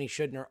strikeout when he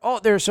shouldn't.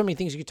 Or, there are so many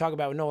things you could talk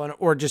about with Nolan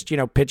or just,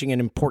 pitching in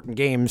important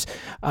games,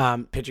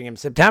 pitching in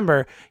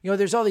September.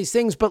 There's all these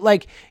things. But,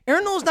 like,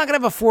 Aaron Nola's not going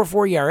to have a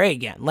 4.4 ERA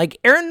again. Like,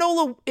 Aaron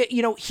Nola,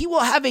 he will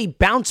have a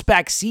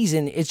bounce-back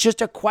season. It's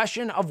just a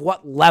question of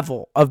what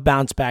level of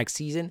bounce-back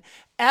season.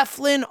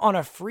 Eflin on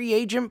a free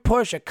agent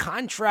push, a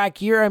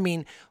contract year. I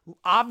mean,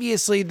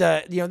 obviously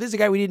this is a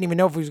guy we didn't even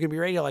know if he was going to be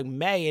ready till like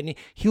May, and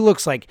he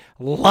looks like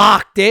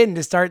locked in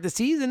to start the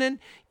season. And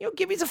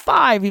Gibby's a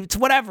 5. It's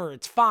whatever.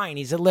 It's fine.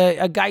 He's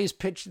a guy who's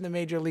pitched in the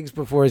major leagues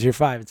before as your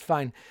 5. It's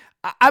fine.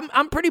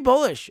 I'm pretty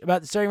bullish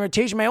about the starting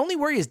rotation. My only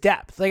worry is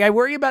depth. Like I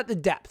worry about the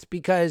depth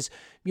because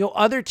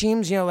other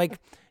teams, like.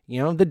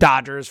 The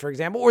Dodgers, for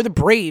example, or the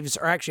Braves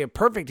are actually a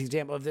perfect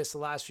example of this the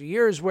last few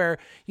years where,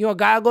 a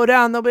guy will go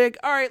down, they'll be like,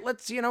 all right,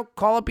 let's,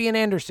 call up Ian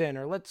Anderson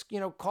or let's,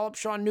 call up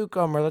Sean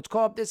Newcomb or let's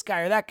call up this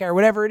guy or that guy or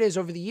whatever it is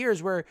over the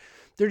years where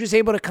they're just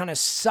able to kind of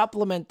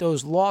supplement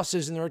those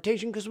losses in the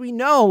rotation because we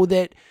know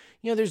that,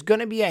 there's going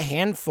to be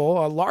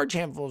a large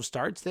handful of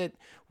starts that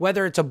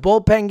whether it's a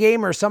bullpen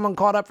game or someone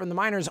called up from the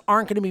minors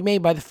aren't going to be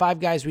made by the 5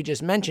 guys we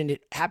just mentioned.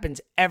 It happens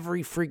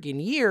every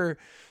freaking year.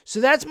 So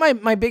that's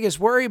my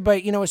biggest worry.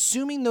 But,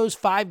 assuming those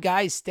 5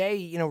 guys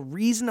stay,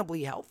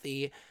 reasonably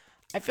healthy,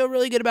 I feel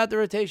really good about the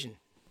rotation.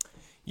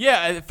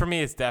 Yeah, for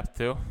me, it's depth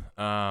too.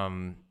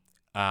 And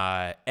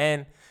I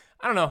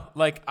don't know,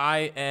 like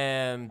I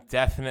am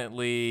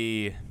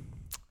definitely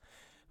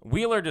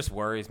Wheeler just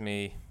worries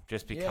me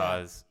just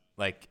because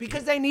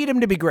because they need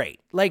him to be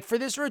great. Like for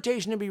this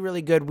rotation to be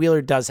really good,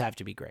 Wheeler does have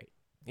to be great.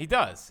 He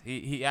does.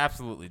 He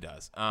absolutely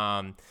does.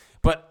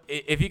 But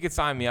if he could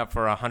sign me up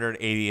for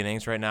 180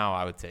 innings right now,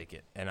 I would take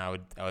it, and I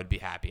would be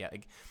happy.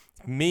 Like,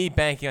 me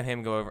banking on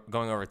him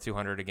going over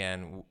 200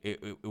 again,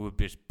 it would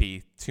just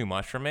be too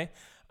much for me.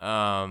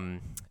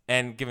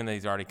 And given that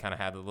he's already kind of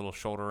had the little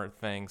shoulder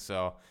thing,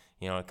 so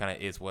it kind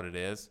of is what it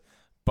is.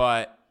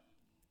 But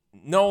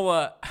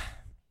Nola,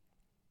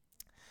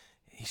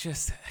 he's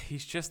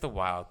just a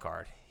wild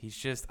card. He's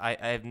just I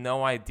have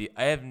no idea.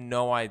 I have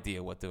no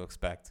idea what to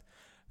expect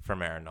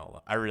from Aaron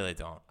Nola. I really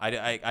don't.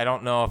 I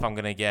don't know if I'm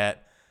gonna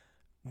get.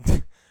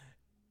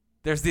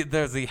 There's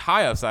the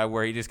high upside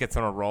where he just gets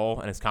on a roll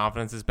and his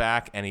confidence is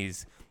back and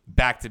he's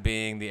back to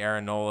being the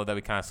Aaron Nola that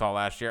we kind of saw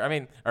last year. I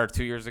mean, or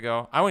 2 years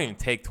ago. I wouldn't even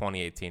take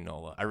 2018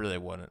 Nola. I really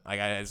wouldn't. Like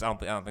I don't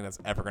think that's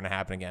ever gonna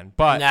happen again.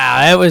 But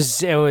no,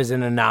 it was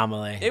an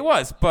anomaly. It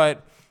was,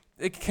 but.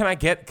 Can I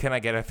get a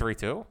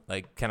 3-2?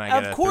 Like, can I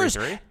get a 3-3? Of course.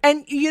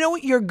 And you know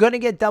what? You're going to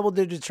get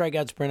double-digit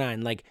strikeouts per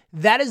 9. Like,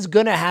 that is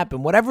going to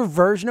happen. Whatever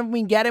version of him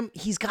we get him,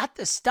 he's got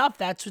the stuff.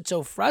 That's what's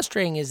so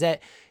frustrating is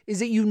that he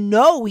has 10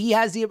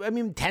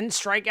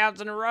 strikeouts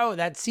in a row.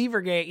 That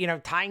Seaver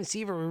game, tying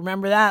Seaver,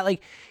 remember that?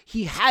 Like,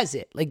 he has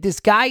it. Like, this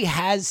guy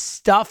has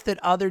stuff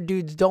that other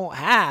dudes don't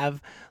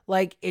have.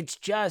 Like, it's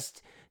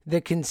just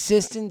the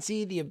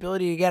consistency, the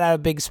ability to get out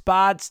of big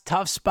spots,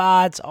 tough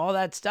spots, all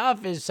that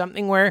stuff is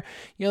something where,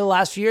 the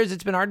last few years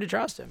it's been hard to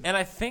trust him. And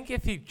I think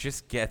if he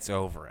just gets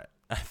over it,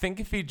 I think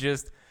if he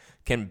just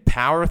can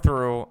power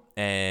through,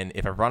 and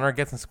if a runner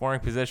gets in scoring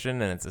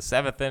position and it's the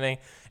 7th inning,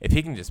 if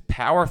he can just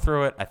power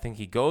through it, I think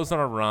he goes on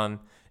a run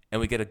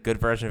and we get a good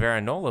version of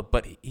Aaron Nola.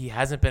 But he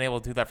hasn't been able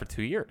to do that for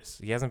 2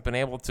 years. He hasn't been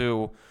able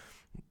to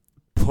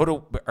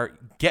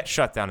get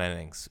shutdown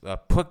innings,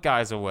 put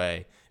guys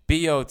away,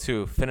 be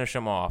 0-2, finish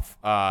them off,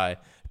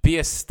 be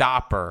a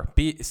stopper,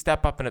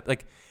 step up in it.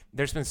 Like,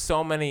 there's been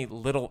so many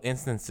little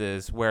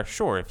instances where,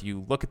 sure, if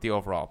you look at the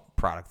overall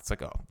product, it's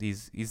like, oh,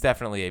 he's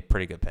definitely a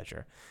pretty good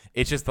pitcher.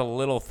 It's just the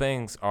little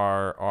things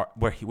are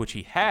which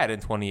he had in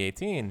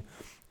 2018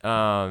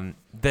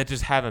 that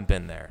just haven't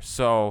been there.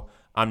 So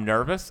I'm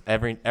nervous.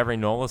 Every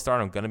Nola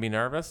start, I'm going to be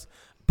nervous.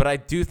 But I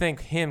do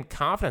think him,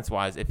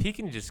 confidence-wise, if he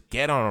can just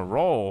get on a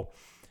roll,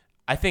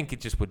 I think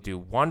it just would do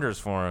wonders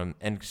for him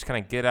and just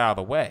kind of get out of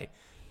the way.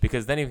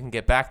 Because then you can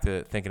get back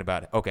to thinking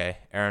about, okay,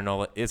 Aaron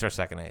Nola is our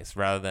second ace,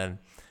 rather than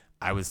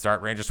I would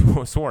start Ranger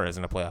Suarez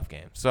in a playoff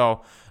game.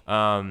 So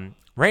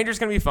Ranger's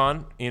going to be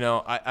fun.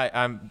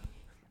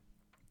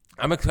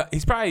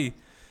 He's probably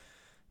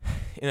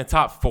in the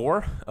top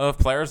 4 of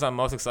players I'm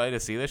most excited to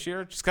see this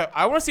year. Just 'cause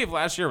I want to see if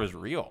last year was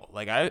real.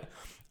 Like, I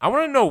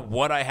want to know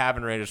what I have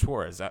in Ranger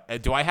Suarez.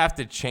 Do I have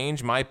to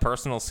change my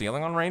personal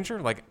ceiling on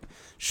Ranger? Like,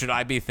 should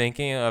I be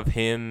thinking of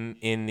him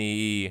in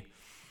the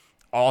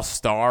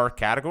all-star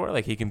category?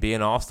 Like, he can be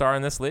an all-star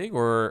in this league?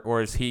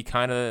 Or is he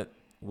kind of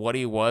what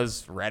he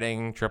was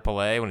Reading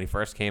AAA when he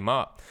first came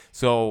up?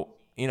 So,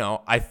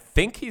 I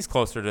think he's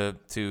closer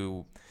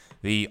to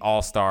the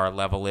all-star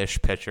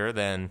level-ish pitcher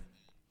than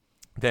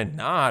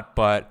not,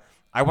 but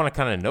I want to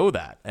kind of know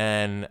that.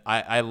 And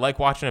I like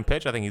watching him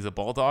pitch. I think he's a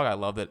bulldog. I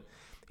love that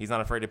he's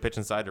not afraid to pitch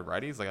inside to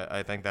righties. Like,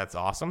 I think that's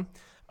awesome.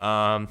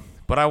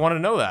 But I want to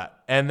know that.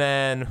 And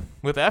then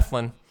with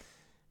Eflin,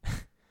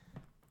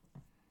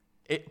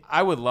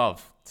 I would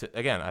love to,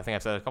 again, I think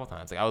I've said it a couple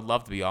times, like, I would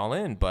love to be all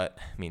in, but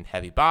I mean,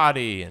 heavy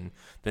body and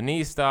the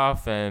knee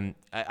stuff. And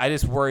I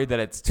just worry that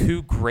it's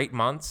 2 great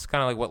months,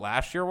 kind of like what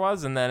last year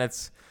was. And then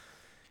it's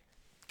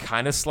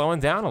kind of slowing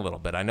down a little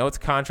bit. I know it's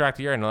a contract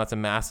year. I know that's a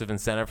massive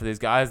incentive for these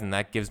guys, and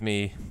that gives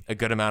me a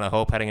good amount of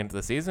hope heading into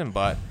the season.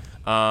 But,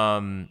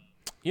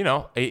 he's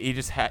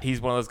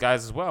one of those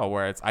guys as well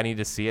where it's, I need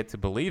to see it to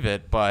believe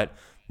it. But,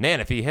 man,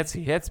 if he hits,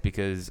 he hits,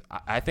 because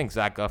I think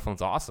Zach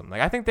Eflin's awesome.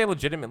 Like, I think they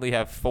legitimately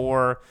have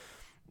 4.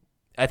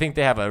 I think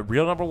they have a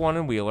real number 1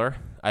 in Wheeler.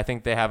 I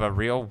think they have a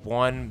real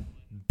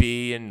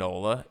 1B in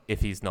Nola,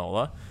 if he's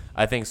Nola.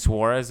 I think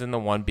Suarez in the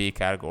 1B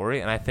category,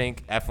 and I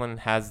think Eflin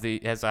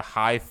has a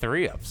high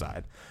 3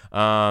 upside.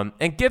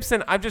 And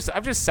Gibson, I've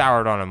just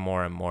soured on him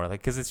more and more,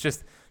 like, because it's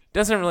just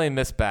doesn't really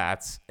miss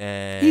bats.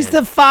 And he's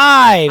the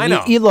 5. I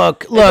know. You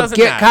look.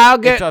 Kyle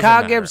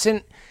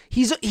Gibson.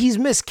 He's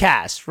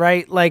miscast,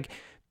 right? Like,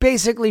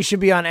 basically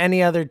should be on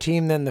any other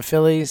team than the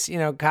Phillies.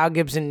 Kyle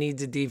Gibson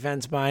needs a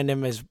defense behind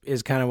him,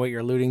 is kind of what you're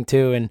alluding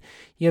to. And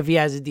if he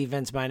has a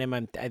defense behind him,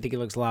 I think he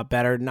looks a lot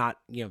better. Not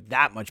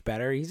that much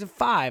better. He's a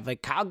 5.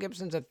 Like, Kyle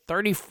Gibson's a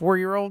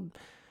 34-year-old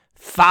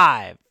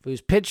 5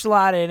 who's pitched a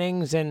lot of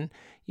innings, and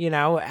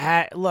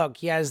look,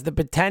 he has the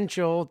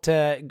potential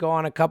to go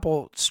on a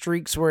couple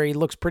streaks where he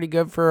looks pretty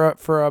good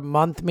for a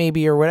month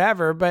maybe or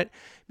whatever. But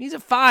he's a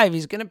 5.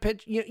 He's gonna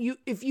pitch.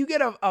 If you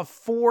get a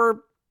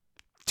 4.2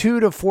 to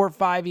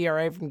 4.5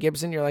 ERA from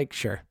Gibson, you're like,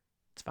 sure,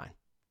 it's fine.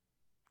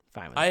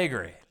 Fine with it. I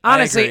agree.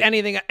 Honestly,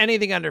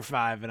 anything under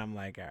 5, and I'm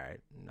like, all right,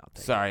 I'll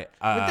take Sorry. it.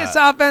 With this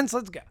offense,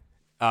 let's go.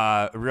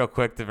 Real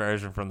quick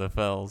diversion from the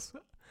Phils.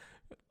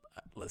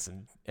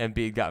 Listen,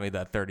 Embiid got me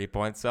that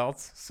 30-point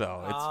Celts,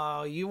 so it's...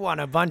 Oh, you won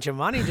a bunch of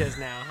money just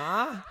now,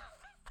 huh?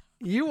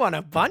 You won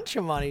a bunch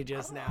of money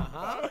just now,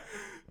 huh?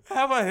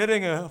 How about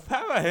hitting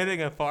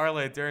a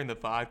parlay during the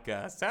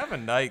podcast? Have a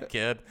night,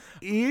 kid.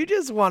 You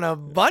just won a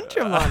bunch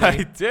of money.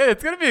 I did.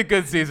 It's gonna be a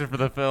good season for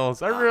the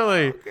Phils. I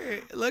really.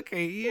 Okay. Look at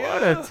you.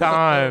 What a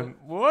time!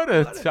 What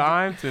a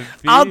time to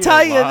be. I'll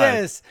tell you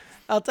alive.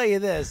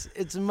 this.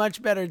 It's a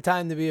much better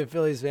time to be a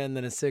Phillies fan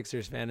than a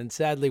Sixers fan, and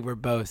sadly, we're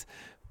both.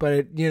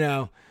 But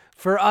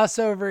for us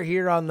over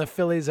here on the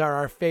Phillies are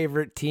our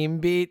favorite team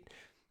beat.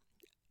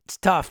 It's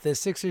tough. The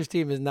Sixers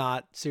team is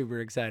not super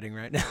exciting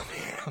right now.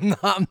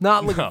 I'm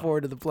not looking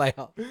forward to the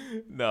playoffs.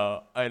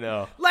 No, I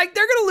know. Like,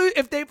 they're going to lose.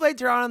 If they play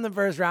Toronto in the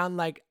first round,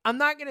 like, I'm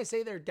not going to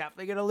say they're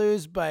definitely going to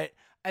lose, but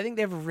I think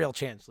they have a real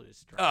chance to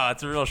lose. Oh,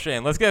 it's a real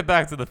shame. Let's get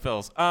back to the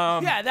Phils.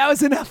 Yeah, that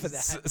was enough of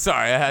that.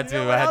 Sorry, I had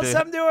to. What else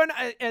I'm doing?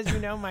 As you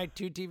know, my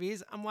 2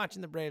 TVs, I'm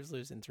watching the Braves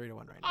lose in 3-1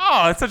 right now.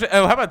 Oh, it's such a.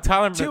 Oh, how about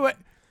Tyler?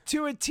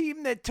 To a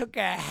team that took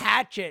a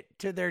hatchet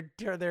to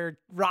their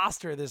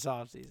roster this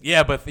offseason.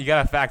 Yeah, but you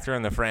got to factor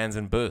in the Franz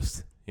and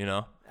boost,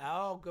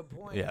 Oh, good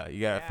point. Yeah,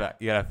 you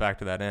gotta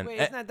factor that in. Wait,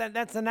 it's not that.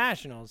 That's the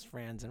Nationals,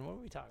 Franzen. What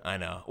are we talking about? I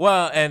know.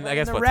 Well, and I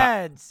guess the what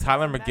Reds.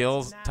 Tyler That's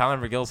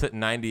McGill's hitting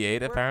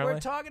 98 apparently. We're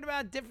talking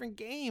about different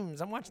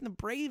games. I'm watching the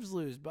Braves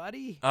lose,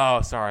 buddy.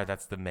 Oh, sorry,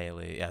 that's the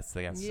melee. Yes,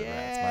 against the Reds. My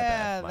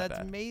bad. My that's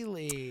bad.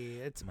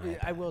 melee.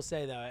 I will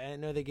say though, I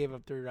know they gave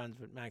up 3 runs,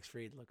 but Max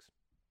Fried looks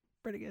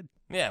pretty good.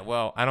 Yeah,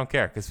 well, I don't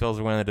care because Phil's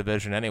are winning the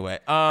division anyway.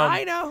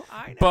 I know.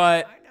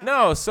 But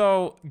no,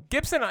 so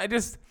Gibson, I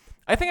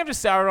think I'm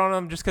just soured on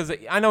him just because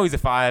I know he's a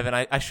 5, and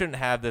I shouldn't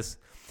have this.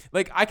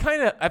 Like I've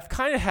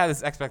kind of had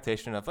this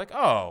expectation of like,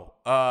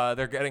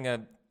 they're getting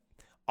a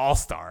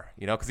all-star,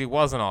 because he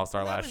was an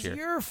all-star last year. That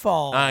was your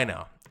fault. I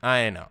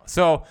know.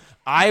 So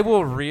I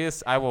will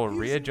readjust.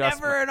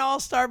 He's never an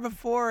all-star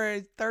before.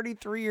 He's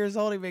 33 years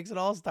old. He makes an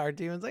all-star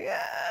team. It's like,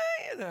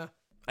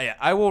 Yeah,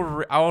 I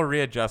will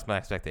readjust my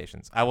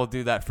expectations. I will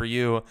do that for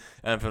you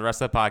and for the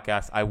rest of the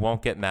podcast. I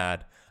won't get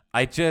mad.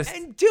 And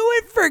do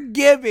it for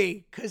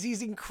Gibby because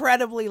he's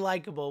incredibly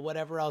likable.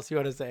 Whatever else you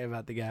want to say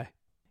about the guy.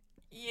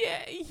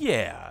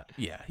 Yeah,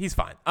 he's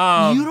fine.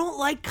 You don't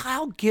like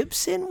Kyle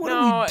Gibson? What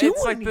are we doing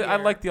it's like here? I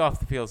like the off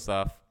the field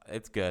stuff.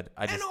 It's good.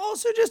 And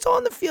also just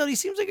on the field, he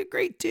seems like a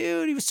great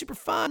dude. He was super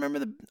fun. Remember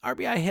the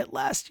RBI hit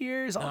last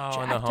year? He's all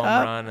jacked and the home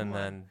up. run, and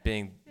then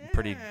being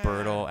pretty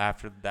brutal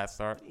after that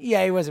start.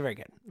 Yeah, he wasn't very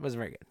good. Wasn't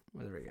very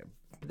good.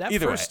 But that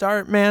Either first way.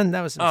 start, man,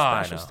 that was some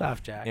I special know.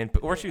 stuff, Jack.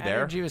 Weren't you there?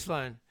 Energy was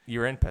flying.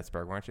 You were in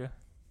Pittsburgh, weren't you?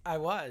 I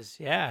was.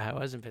 Yeah, I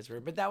was in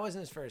Pittsburgh. But that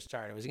wasn't his first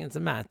start. It was against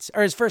the Mets.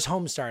 Or his first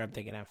home start, I'm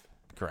thinking of.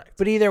 Correct.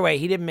 But either way,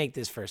 he didn't make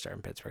this first start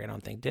in Pittsburgh, I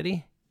don't think. Did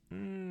he?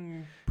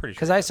 Pretty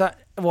sure. Because I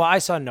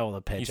saw Nola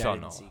pitch. You saw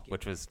Nola,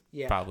 which was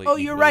probably. Oh,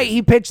 you're right.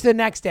 He pitched the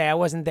next day. I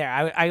wasn't there.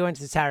 I went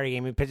to the Saturday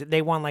game. He pitched.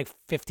 They won like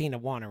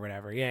 15-1 or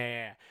whatever.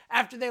 Yeah.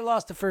 After they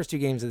lost the first 2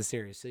 games of the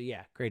series. So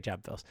yeah, great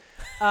job, Bills.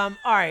 All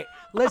right,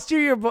 let's do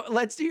your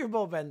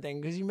bullpen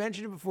thing because you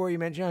mentioned it before. You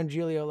mentioned on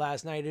Giulio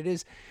last night. It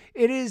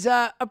is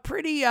a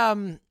pretty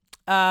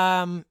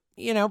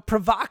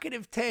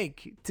provocative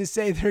take to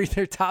say they're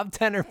either top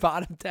 10 or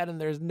bottom 10 and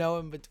there's no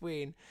in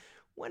between.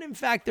 When in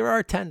fact there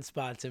are 10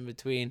 spots in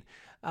between.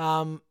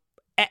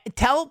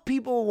 Tell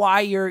people why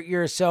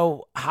you're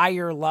so high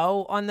or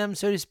low on them,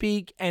 so to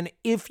speak, and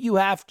if you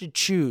have to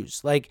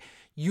choose, like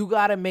you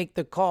got to make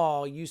the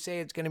call. You say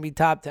it's going to be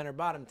top 10 or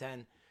bottom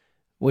 10.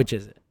 Which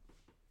is it?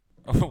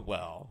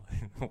 Well,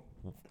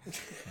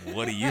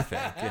 what do you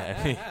think?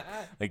 Yeah,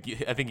 I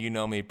think you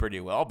know me pretty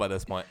well by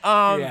this point.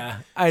 I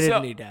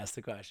didn't need to ask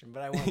the question,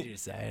 but I wanted you to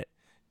say it.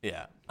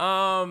 Yeah.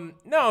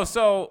 No,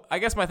 so I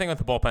guess my thing with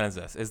the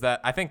bullpen is that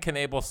I think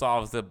Knebel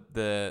solves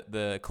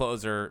the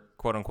closer,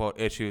 quote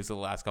unquote, issues of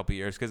the last couple of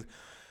years because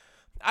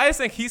I just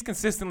think he's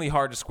consistently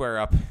hard to square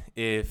up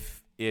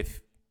if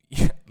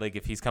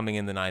he's coming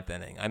in the 9th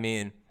inning. I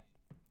mean,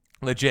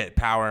 legit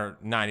power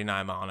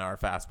 99-mile-an-hour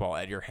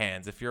fastball at your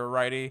hands if you're a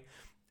righty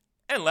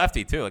and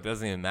lefty too. Like it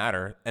doesn't even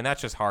matter, and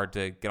that's just hard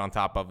to get on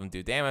top of and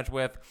do damage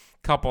with.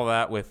 Couple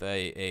that with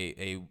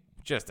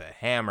just a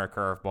hammer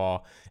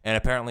curveball, and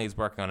apparently he's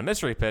working on a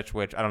mystery pitch,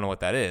 which I don't know what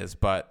that is,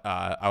 but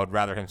I would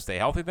rather him stay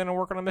healthy than to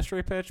work on a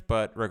mystery pitch.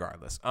 But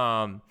regardless,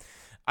 I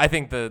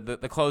think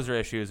the closer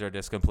issues are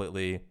just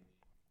completely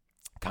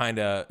kind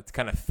of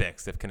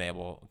fixed if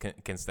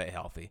Knebel can stay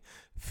healthy.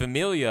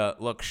 Familia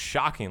looks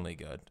shockingly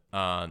good.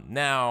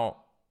 Now,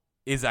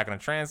 is that going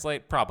to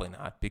translate? Probably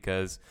not,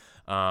 because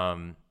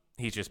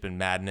he's just been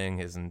maddening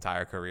his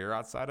entire career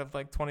outside of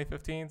like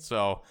 2015.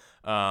 So,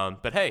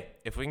 but hey,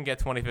 if we can get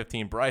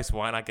 2015 Bryce,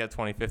 why not get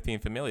 2015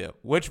 Familia?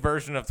 Which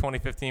version of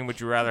 2015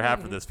 would you rather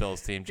have for this Phil's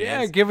team,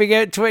 James?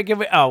 Yeah,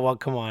 oh, well,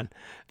 come on.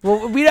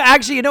 Well, we don't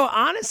actually,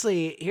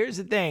 honestly, here's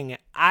the thing.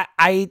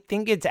 I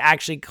think it's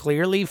actually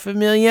clearly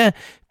Familia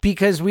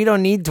because we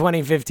don't need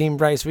 2015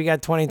 Bryce. We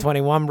got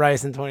 2021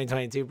 Bryce and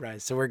 2022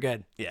 Bryce, so we're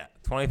good. Yeah,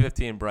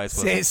 2015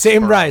 Bryce was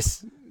same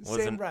Bryce. Was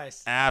Same an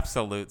Bryce.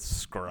 absolute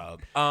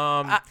scrub.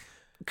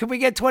 Could we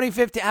get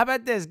 2015? How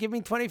about this? Give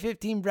me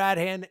 2015 Brad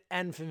Hand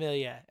and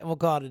Familia, and we'll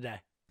call it a day.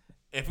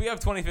 If we have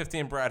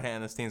 2015 Brad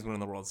Hand, this team's winning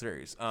the World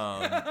Series.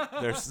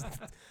 There's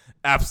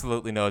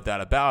absolutely no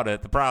doubt about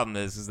it. The problem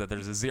is that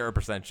there's a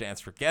 0%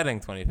 chance for getting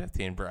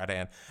 2015 Brad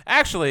Hand.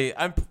 Actually,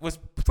 was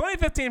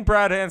 2015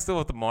 Brad Hand still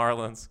with the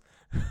Marlins?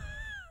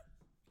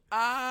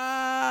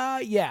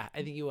 Yeah, I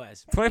think he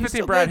was.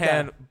 2015 Brad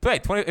Hand.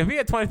 Wait, if we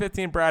had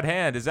 2015 Brad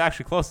Hand, is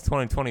actually close to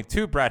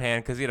 2022 Brad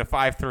Hand because he had a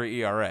 5.3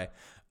 ERA.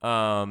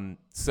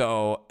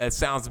 So it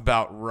sounds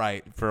about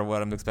right for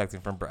what I'm expecting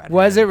from Brad.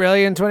 Was it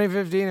really in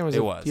 2015?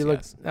 It was.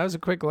 Yes. That was a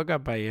quick look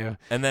up by you.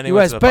 And then he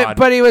was,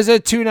 but he was a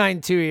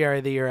 2.92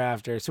 ERA the year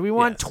after. So we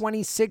want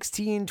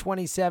 2016,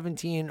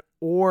 2017,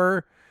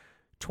 or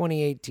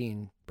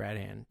 2018 Brad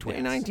Hand.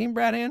 2019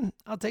 Brad Hand.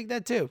 I'll take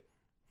that too.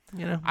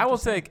 I will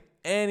take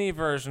any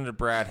version of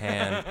Brad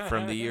Hand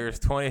from the years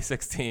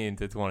 2016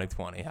 to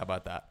 2020. How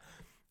about that?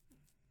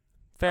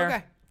 Fair.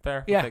 Okay.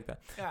 Fair. Yeah. I'll take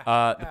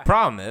that. The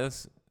problem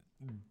is,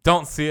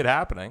 don't see it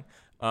happening.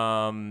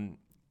 I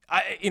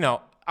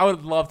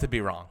would love to be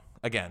wrong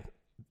again,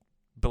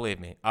 Believe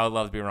me, I would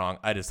love to be wrong.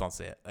 I just don't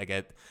see it.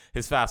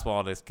 His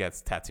fastball just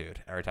gets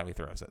tattooed every time he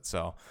throws it.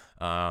 So,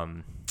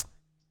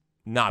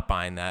 not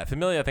buying that.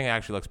 Familia, I think,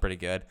 actually looks pretty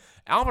good.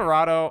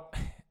 Alvarado,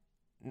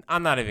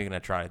 I'm not even going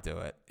to try to do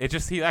it.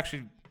 He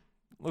actually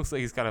looks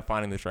like he's kind of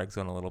finding the strike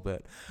zone a little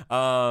bit.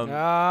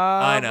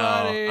 I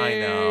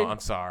know. I'm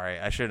sorry.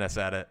 I shouldn't have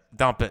said it.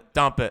 Dump it.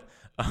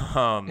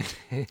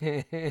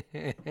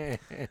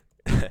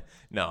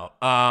 No.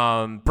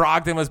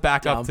 Brogdon was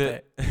back up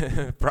to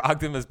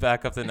Brogdon was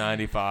back up to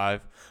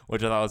 95,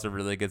 which I thought was a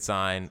really good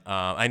sign.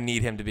 I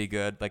need him to be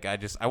good.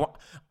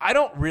 I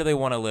don't really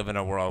want to live in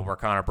a world where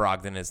Connor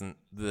Brogdon isn't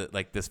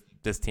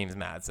this team's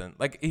Madsen.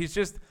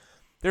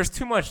 There's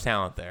too much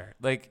talent there.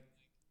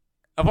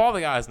 Of all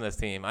the guys in this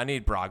team, I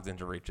need Brogdon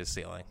to reach his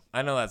ceiling.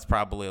 I know that's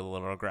probably a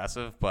little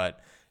aggressive, but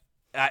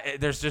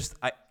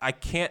I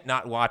can't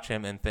not watch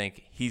him and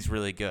think he's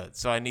really good.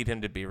 So I need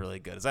him to be really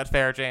good. Is that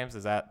fair, James?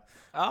 Is that?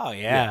 Oh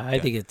yeah, I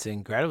think it's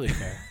incredibly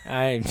fair.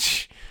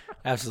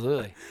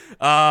 Absolutely.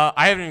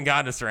 I haven't even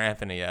gotten to Sir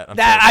Anthony yet.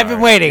 I've been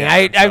waiting.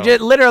 Yeah, I've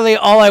just literally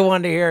all I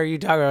wanted to hear you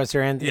talk about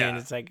Sir Anthony, and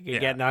it's like you're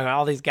getting on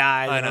all these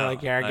guys. I know.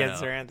 Against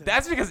Sir Anthony.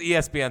 That's because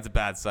ESPN's a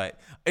bad site.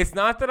 It's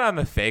not that I'm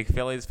a fake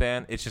Phillies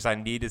fan. It's just I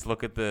need to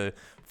look at the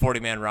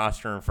 40-man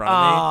roster in front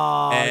of me.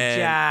 Oh,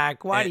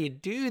 Jack, why do you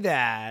do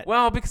that?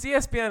 Well, because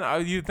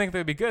ESPN, you'd think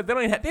they'd be good. They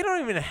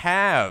don't even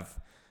have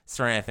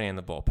Sir Anthony in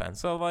the bullpen.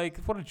 So,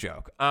 what a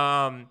joke.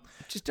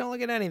 Just don't look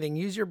at anything.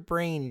 Use your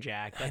brain,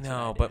 Jack. That's I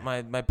know, but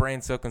my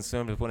brain's so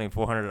consumed with winning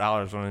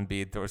 $400 when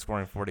Embiid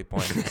scoring 40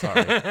 points.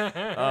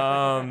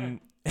 I'm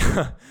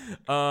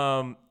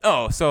sorry.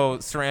 So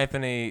Sir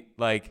Anthony,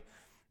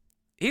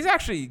 he's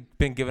actually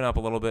been giving up a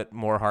little bit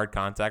more hard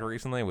contact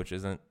recently, which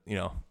isn't,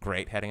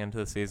 great heading into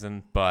the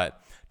season.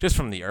 But just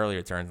from the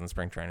earlier turns in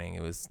spring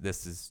training,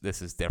 this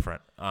is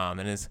different. And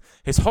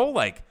his whole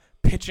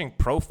pitching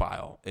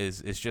profile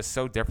is just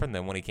so different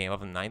than when he came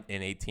up in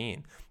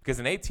 18. Because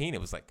in 18 it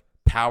was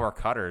power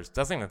cutters.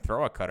 Doesn't even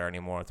throw a cutter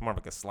anymore. It's more of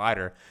a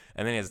slider,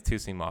 and then he has a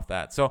two-seam off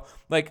that. So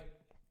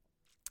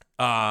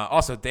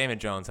also Damon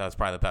Jones has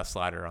probably the best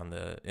slider on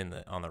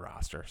the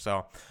roster.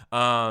 So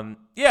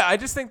I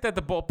just think that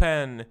the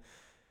bullpen.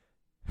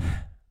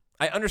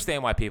 I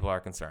understand why people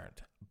are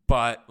concerned,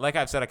 but like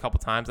I've said a couple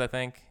times, I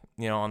think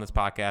on this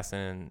podcast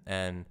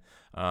and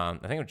I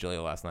think with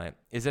Julio last night,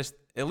 is just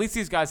at least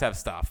these guys have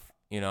stuff.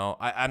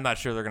 I'm not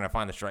sure they're going to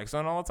find the strike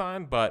zone all the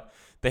time, but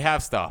they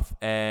have stuff,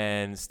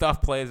 and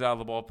stuff plays out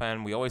of the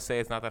bullpen. We always say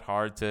it's not that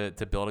hard to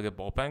build a good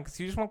bullpen because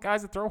you just want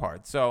guys that throw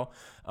hard. So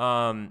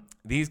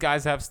these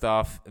guys have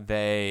stuff.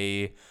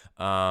 They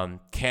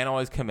can't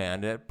always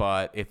command it,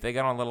 but if they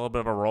get on a little bit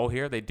of a roll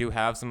here, they do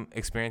have some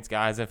experienced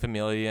guys in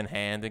Familia and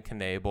Hand and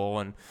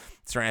Knebel, and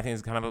Sir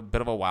Anthony's kind of a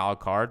bit of a wild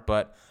card,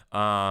 but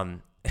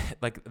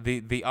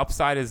the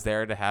upside is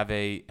there to have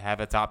a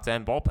top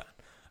 10 bullpen.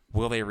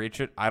 Will they reach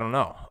it? I don't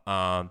know.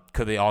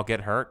 Could they all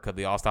get hurt? Could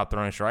they all stop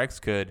throwing strikes?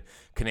 Could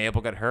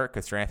Knebel get hurt?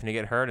 Could Sir Anthony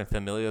get hurt? And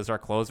Familia is our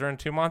closer in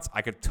 2 months?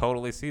 I could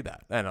totally see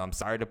that. And I'm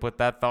sorry to put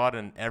that thought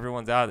in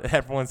everyone's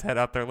head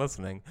out there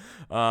listening.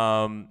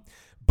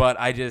 But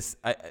at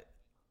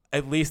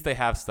least they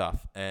have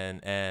stuff,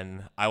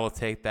 and I will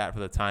take that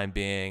for the time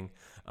being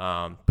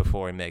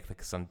before we make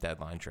some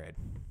deadline trade.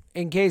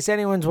 In case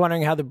anyone's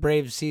wondering how the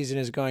Braves season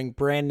is going,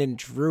 Brandon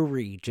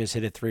Drury just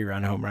hit a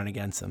 3-run home run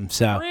against them.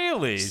 So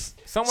really,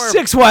 somewhere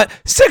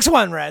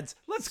 6-1 Reds.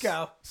 Let's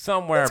go.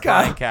 Somewhere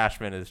Brian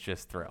Cashman is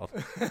just thrilled.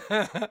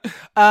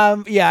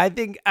 I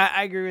think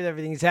I agree with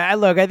everything he said.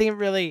 Look, I think it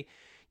really,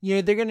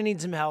 they're going to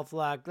need some health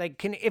luck.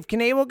 If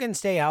Knebel can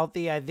stay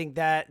healthy, I think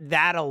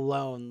that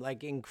alone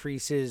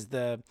increases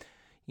the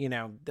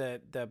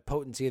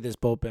potency of this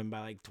bullpen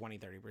by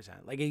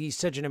 20-30%. He's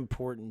such an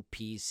important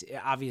piece,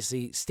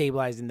 obviously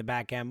stabilizing the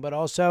back end, but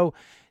also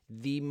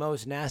the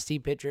most nasty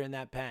pitcher in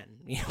that pen,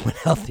 when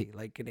healthy.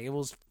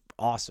 Knebel's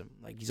awesome.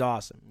 He's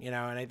awesome, and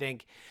I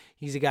think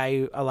he's a guy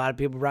who a lot of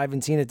people probably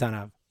haven't seen a ton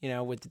of,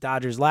 with the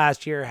Dodgers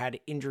last year,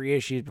 had injury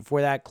issues before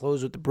that,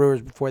 closed with the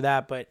Brewers before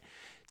that, but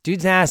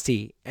dude's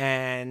nasty,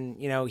 and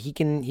he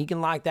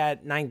can lock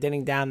that ninth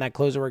inning down, that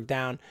closer work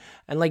down,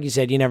 and like you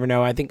said, you never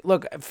know. I think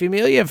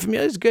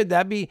Familia's good.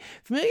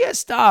 Familia has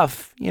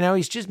stuff.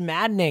 He's just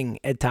maddening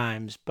at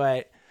times,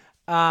 but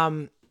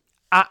I'm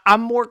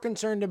more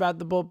concerned about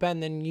the bullpen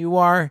than you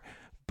are.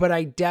 But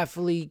I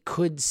definitely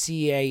could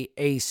see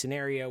a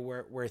scenario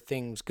where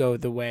things go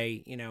the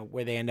way,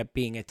 where they end up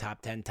being a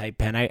top 10 type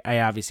pen. I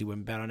obviously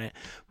wouldn't bet on it,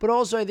 but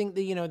also I think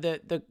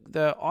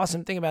the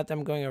awesome thing about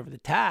them going over the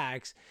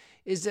tax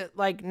is that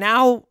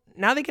now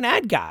they can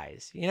add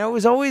guys. It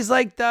was always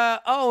it's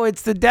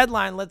the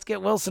deadline, let's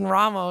get Wilson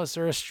Ramos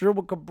or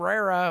Asdrubal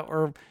Cabrera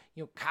or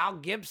Kyle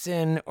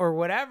Gibson or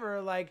whatever.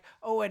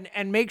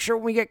 And make sure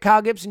when we get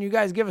Kyle Gibson, you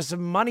guys give us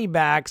some money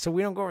back so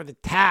we don't go over the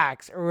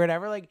tax or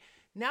whatever.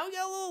 Now we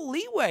got a little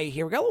leeway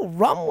here. We got a little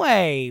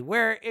runway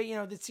where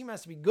the team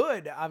has to be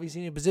good,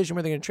 obviously in a position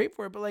where they're going to trade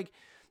for it. But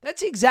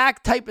that's the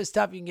exact type of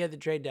stuff you can get at the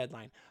trade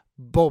deadline.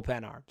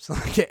 bullpen arms.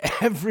 Like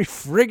every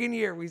friggin'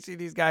 year we see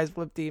these guys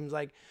flip teams.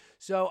 Like,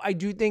 so I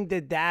do think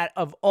that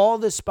of all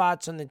the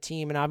spots on the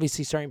team, and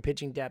obviously starting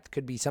pitching depth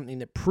could be something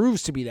that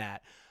proves to be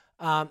that.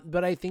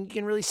 But I think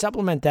you can really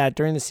supplement that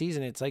during the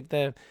season. It's like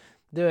the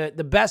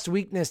best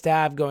weakness to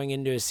have going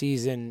into a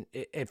season,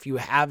 if you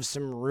have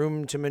some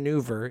room to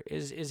maneuver,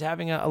 is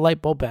having a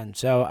light bullpen.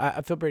 So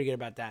I feel pretty good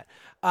about that.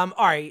 All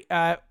right.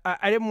 I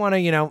didn't want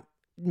to,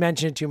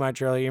 mention it too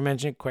much earlier. You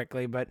mentioned it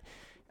quickly, but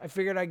I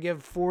figured I'd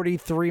give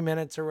 43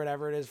 minutes or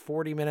whatever it is,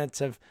 40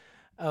 minutes of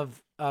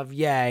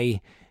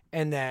yay.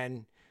 And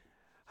then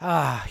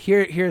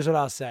here's what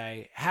I'll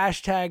say.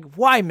 Hashtag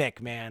why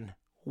Mick, man.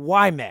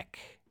 Why Mick?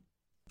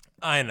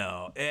 I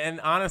know. And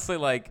honestly,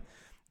 like,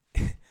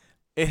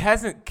 it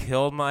hasn't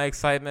killed my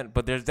excitement,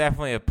 but there's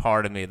definitely a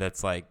part of me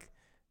that's like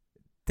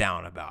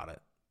down about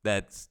it.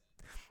 That's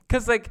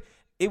because like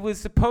it was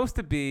supposed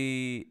to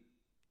be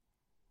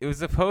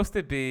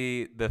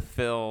the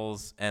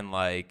Phils, and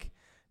like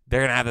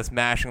they're gonna have this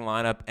mashing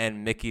lineup,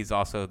 and Mickey's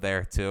also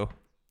there too,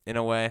 in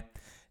a way.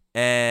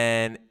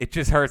 And it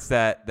just hurts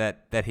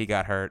that he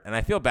got hurt, and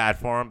I feel bad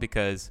for him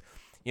because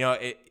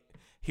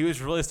he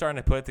was really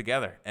starting to put it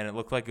together, and it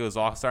looked like it was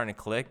all starting to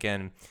click,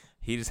 and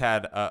he just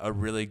had a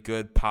really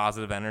good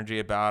positive energy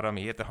about him.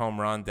 He hit the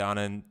home run down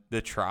in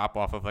the Trop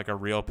off of like a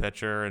real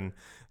pitcher and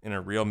in a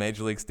real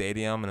Major League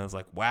stadium. And it was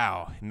like,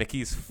 wow,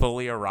 Mickey's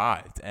fully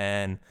arrived.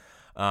 And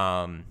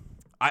I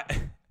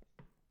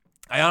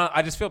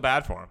just feel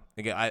bad for him.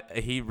 Again,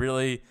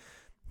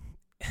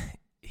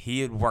 he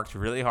had worked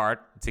really hard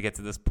to get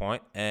to this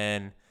point,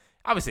 and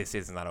obviously the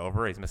season's not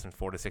over. He's missing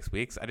 4 to 6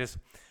 weeks.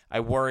 I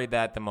worry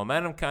that the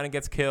momentum kind of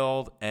gets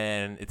killed,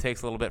 and it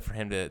takes a little bit for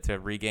him to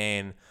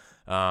regain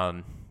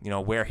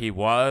where he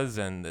was,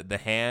 and the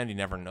hand. You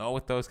never know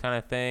with those kind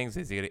of things.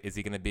 Is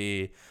he going to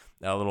be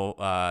a little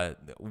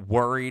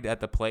worried at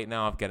the plate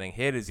now of getting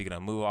hit? Is he going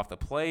to move off the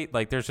plate?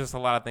 Like, there's just a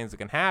lot of things that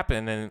can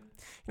happen, and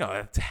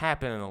it's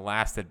happened in the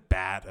last at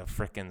bat of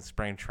freaking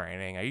spring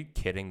training. Are you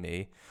kidding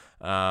me?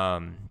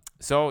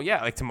 So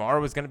yeah, like tomorrow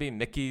was going to be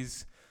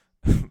Mickey's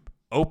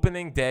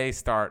opening day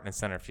start in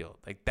center field.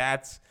 Like,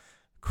 that's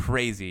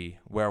crazy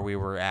where we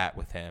were at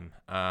with him.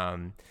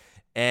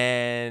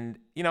 And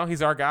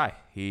he's our guy.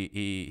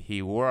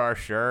 He wore our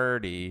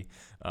shirt. He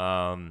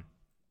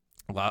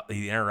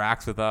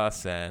interacts with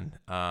us, and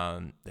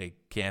they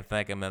can't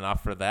thank him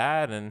enough for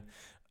that. And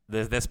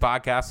this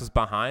podcast was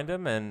behind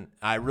him, and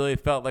I really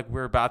felt like we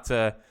were about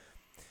to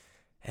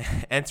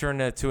enter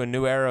into a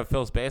new era of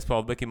Phil's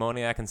baseball, Mickey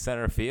Moniak in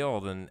center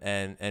field, and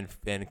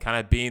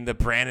kind of being the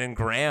Brandon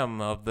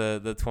Graham of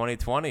the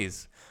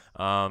 2020s,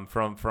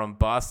 from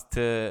bust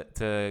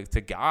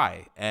to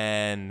guy.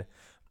 And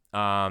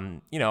I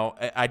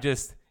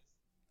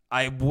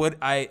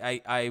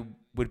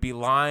would be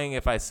lying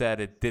if I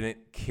said it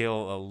didn't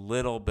kill a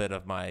little bit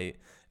of my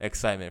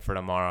excitement for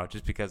tomorrow,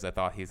 just because I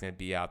thought he's going to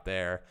be out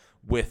there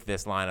with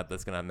this lineup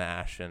that's going to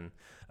mash and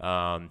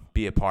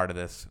be a part of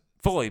this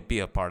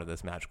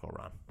magical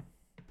run.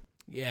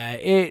 Yeah,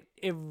 it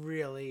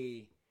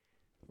really,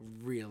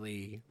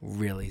 really,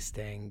 really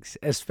stings,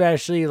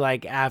 especially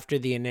like after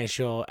the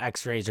initial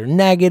x-rays are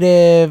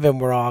negative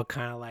and we're all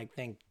kind of like,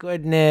 thank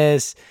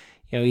goodness,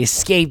 he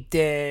escaped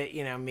it,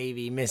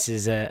 maybe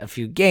misses a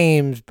few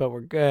games, but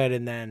we're good.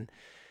 And then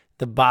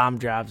the bomb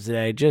drops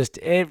today. Just,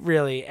 it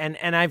really, and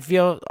I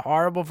feel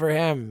horrible for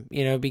him,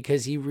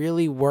 because he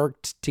really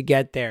worked to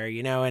get there,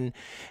 and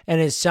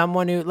as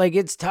someone who, like,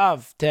 it's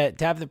tough to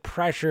have the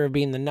pressure of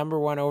being the number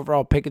one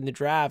overall pick in the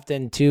draft,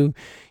 and to,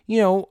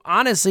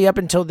 honestly, up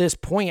until this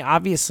point,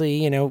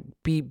 obviously,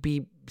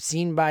 be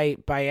seen by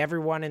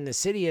everyone in the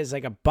city as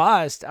like a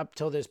bust up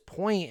till this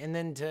point, and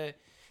then to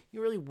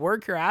you really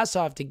work your ass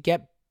off to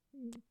get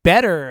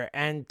better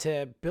and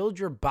to build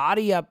your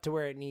body up to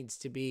where it needs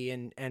to be,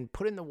 and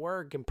put in the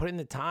work and put in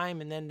the time,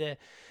 and then to,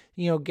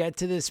 get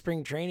to this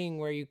spring training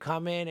where you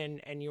come in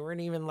and you weren't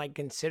even like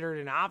considered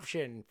an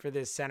option for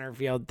this center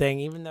field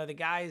thing, even though the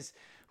guys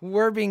who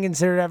were being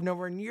considered have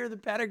nowhere near the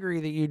pedigree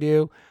that you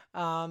do.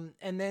 And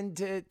then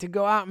to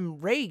go out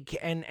and rake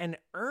and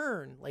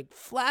earn, like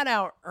flat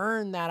out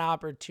earn that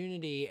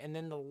opportunity. And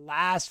then the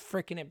last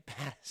freaking at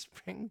bat of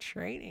spring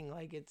training,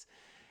 like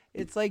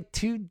it's like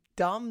too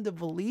dumb to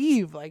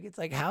believe. Like, it's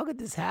like, how could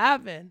this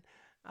happen?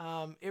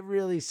 It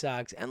really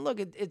sucks. And look,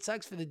 it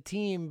sucks for the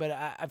team, but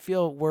I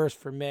feel worse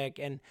for Mick.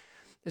 And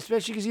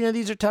especially because,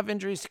 these are tough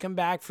injuries to come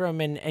back from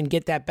and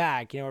get that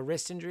back. A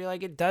wrist injury,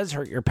 like, it does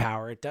hurt your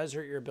power. It does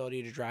hurt your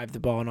ability to drive the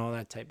ball and all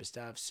that type of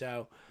stuff.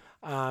 So,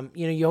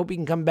 you hope he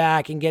can come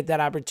back and get that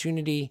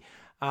opportunity.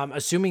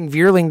 Assuming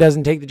Vierling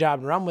doesn't take the job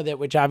and run with it,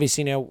 which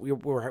obviously,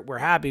 we're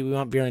happy. We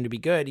want Vierling to be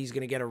good. He's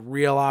going to get a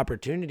real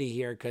opportunity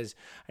here, because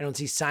I don't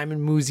see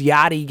Simon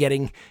Muzziotti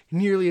getting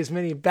nearly as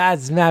many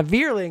bats as Matt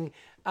Vierling.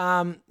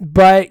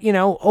 But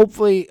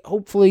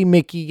hopefully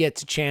Mickey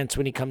gets a chance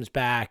when he comes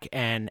back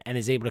and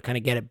is able to kind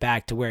of get it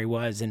back to where he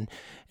was and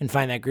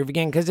find that groove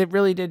again. Because it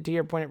really did, to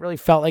your point, it really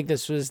felt like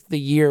this was the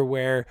year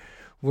where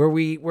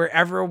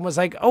everyone was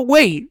like, oh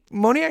wait,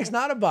 Moniak's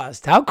not a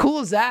bust. How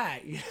cool is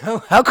that?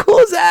 How cool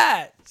is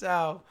that?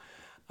 So,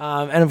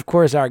 And of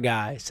course our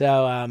guy.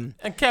 So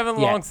And Kevin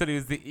Long said he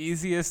was the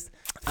easiest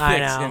I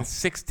fix know. in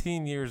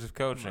 16 years of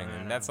coaching,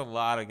 and that's a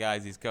lot of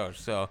guys he's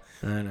coached. So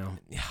I know.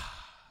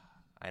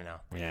 I know.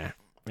 Yeah.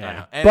 I know.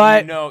 Yeah. And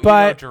But you know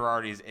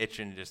Girardi's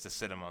itching just to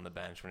sit him on the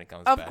bench when he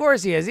comes back. Of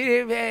course he is. He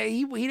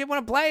didn't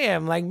want to play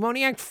him. Like,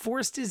 Moniak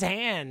forced his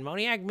hand.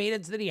 Moniak made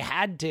it so that he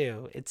had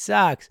to. It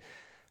sucks.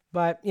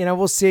 But,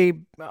 we'll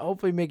see.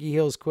 Hopefully Mickey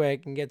heals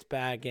quick and gets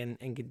back and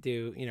can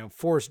do,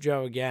 force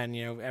Joe again,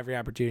 every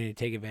opportunity to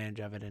take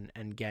advantage of it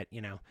and get,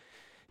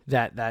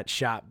 that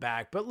shot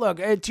back. But look,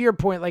 to your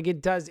point, like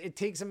it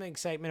takes some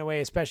excitement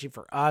away, especially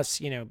for us,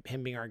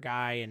 him being our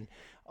guy and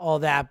all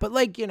that. But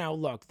like,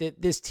 look,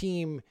 this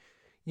team,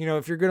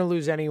 if you're going to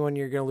lose anyone,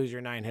 you're going to lose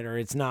your 9-hitter.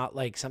 It's not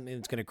like something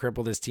that's going to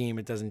cripple this team.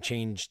 It doesn't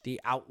change the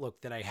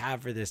outlook that I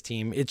have for this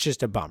team. It's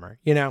just a bummer,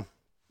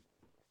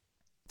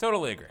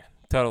 Totally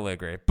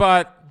agree.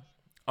 But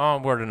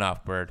onward and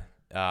upward.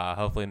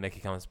 Hopefully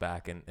Mickey comes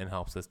back and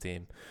helps this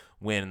team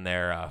win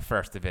their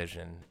first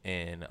division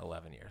in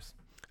 11 years.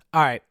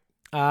 All right.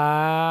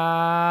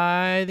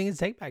 I think it's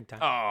take back time.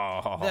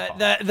 Oh,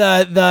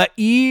 The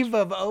eve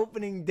of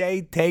opening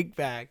day take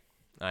back.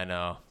 I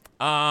know.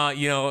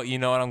 You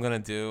know what I'm gonna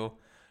do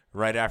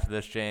right after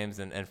this, James,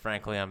 and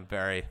frankly, I'm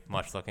very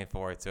much looking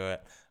forward to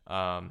it.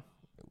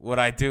 What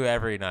I do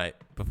every night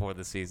before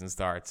the season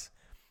starts,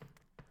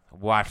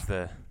 watch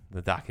the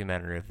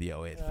documentary of the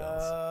 08 Phils.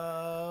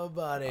 Oh,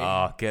 buddy.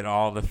 Get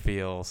all the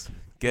feels.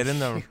 Get in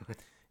the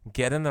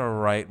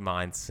right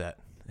mindset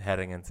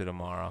heading into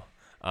tomorrow.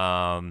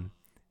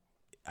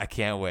 I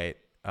can't wait.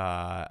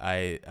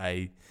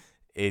 I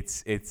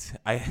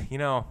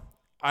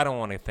don't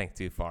want to think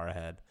too far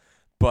ahead,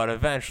 but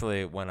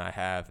eventually when I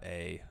have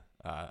a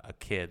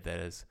kid that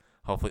is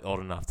hopefully old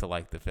enough to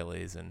like the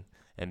Phillies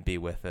and be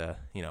with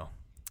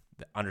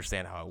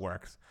understand how it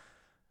works,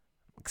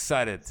 I'm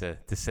excited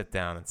to sit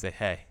down and say,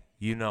 hey,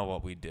 you know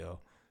what we do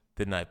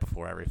the night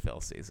before every Phil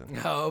season.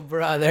 Oh,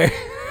 brother.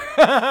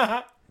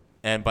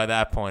 And by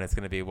that point, it's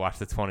going to be watch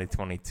the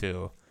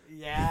 2022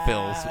 Yes.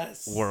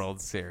 Phil's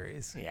World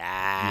Series.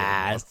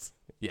 Yes.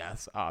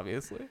 Yes,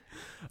 obviously.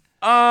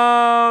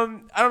 I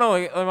don't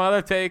know. My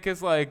other take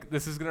is like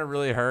this is gonna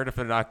really hurt if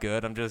they're not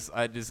good. I'm just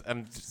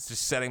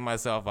setting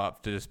myself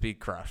up to just be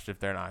crushed if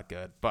they're not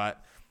good.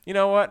 But you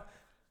know what?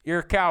 You're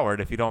a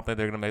coward if you don't think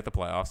they're gonna make the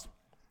playoffs.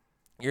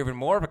 You're even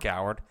more of a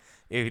coward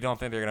if you don't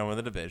think they're gonna win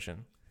the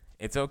division.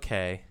 It's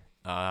okay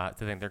to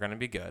think they're gonna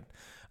be good.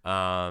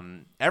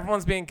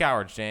 Everyone's being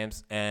cowards,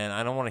 James, and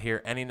I don't want to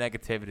hear any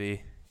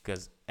negativity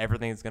because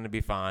everything's gonna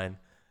be fine,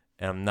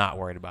 and I'm not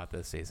worried about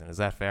this season. Is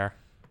that fair?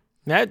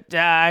 That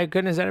I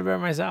couldn't have said it better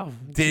myself.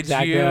 That's Did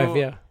exactly how I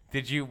feel.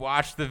 Did you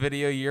watch the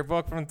video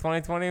yearbook from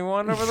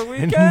 2021 over the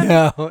weekend?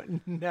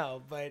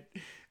 No, but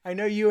I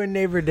know you and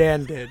neighbor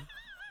Dan did.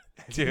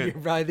 You're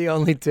Dude, probably the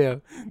only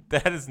two.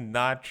 that is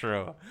not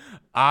true.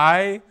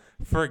 It's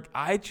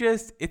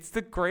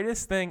the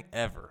greatest thing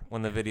ever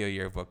when the video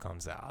yearbook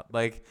comes out.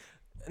 Like,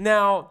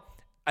 now,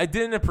 I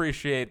didn't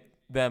appreciate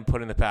them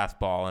putting the pass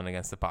ball in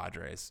against the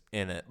Padres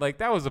in it. Like,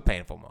 that was a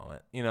painful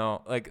moment,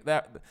 like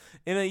that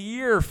in a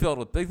year filled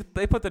with,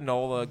 they put the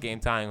Nola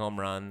game tying home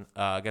run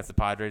against the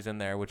Padres in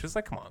there, which is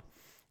like, come on,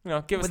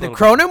 give us With a the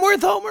little.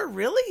 Cronenworth homer?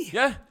 Really?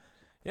 Yeah.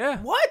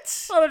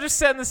 What? Well, they're just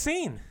setting the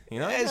scene,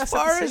 As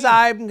far as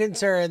I'm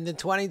concerned, the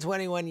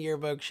 2021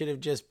 yearbook should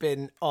have just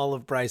been all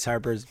of Bryce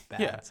Harper's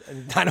bats. Yeah.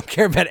 And I don't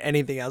care about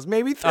anything else.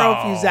 Maybe throw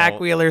a few Zach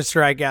Wheeler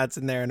strikeouts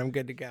in there and I'm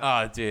good to go.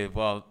 Oh, dude.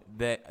 Well,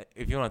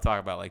 if you want to talk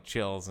about like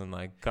chills and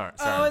like current.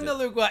 And the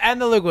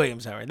Luke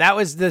Williams homer. That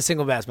was the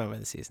single best moment of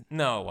the season.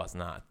 No, it was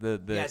not.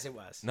 Yes, it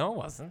was. No, it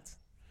wasn't.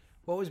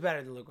 What was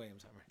better than Luke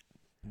Williams homer?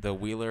 The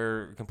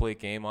Wheeler complete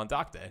game on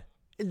Doc Day.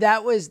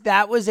 That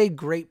was a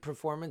great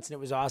performance and it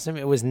was awesome.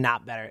 It was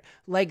not better.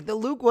 Like the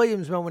Luke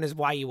Williams moment is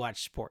why you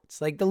watch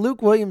sports. Like the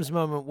Luke Williams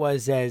moment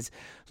was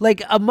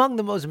among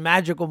the most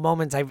magical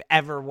moments I've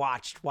ever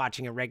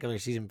watching a regular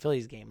season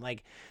Phillies game.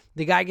 Like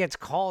the guy gets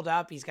called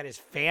up. He's got his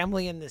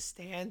family in the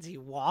stands. He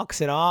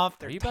walks it off.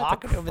 They're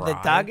talking over the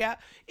dugout.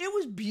 It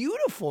was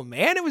beautiful,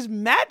 man. It was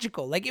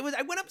magical. Like I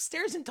went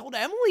upstairs and told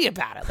Emily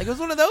about it. Like it was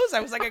one of those.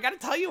 I was like, I got to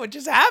tell you what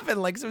just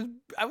happened. Like so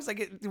I was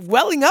like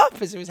welling up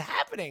as it was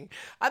happening.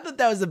 I thought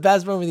that was the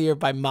best moment of the year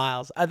by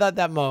miles. I thought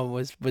that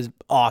moment was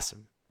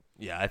awesome.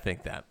 Yeah, I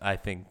think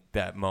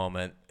that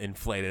moment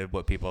inflated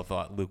what people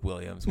thought Luke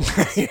Williams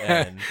was.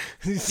 And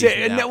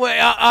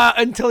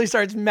until he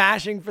starts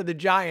mashing for the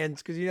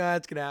Giants, because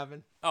that's going to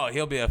happen. Oh,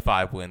 he'll be a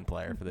 5-win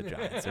player for the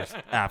Giants. There's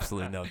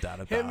absolutely no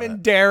doubt about it. Him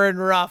and Darren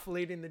Ruff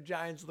leading the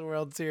Giants to the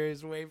World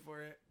Series. Wait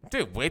for it.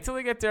 Dude, wait till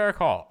they get Derek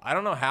Hall. I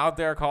don't know how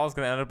Derek Hall is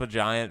going to end up a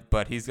Giant,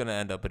 but he's going to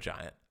end up a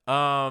Giant.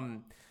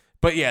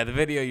 But yeah, the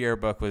video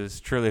yearbook was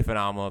truly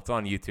phenomenal. It's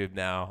on YouTube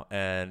now,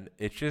 and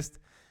it just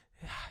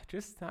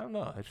I don't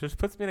know. It just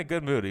puts me in a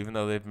good mood, even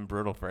though they've been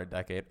brutal for a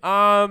decade.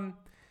 Kevin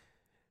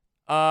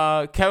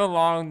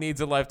Long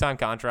needs a lifetime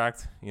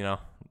contract.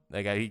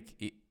 Like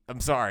I'm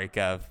sorry,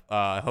 Kev.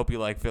 I hope you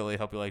like Philly.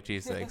 Hope you like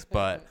cheesesteaks,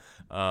 but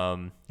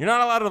you're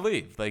not allowed to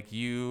leave. Like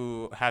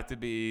you have to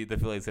be the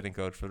Phillies hitting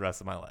coach for the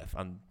rest of my life.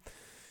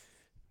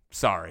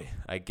 sorry,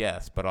 I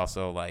guess, but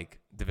also like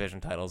division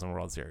titles and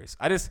World Series.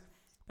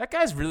 That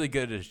guy's really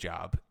good at his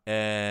job,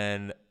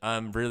 and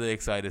I'm really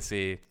excited to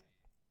see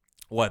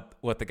what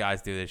the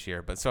guys do this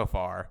year. But so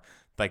far,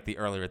 like the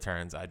early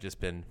returns, I've just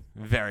been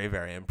very,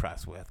 very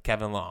impressed with.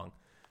 Kevin Long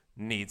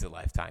needs a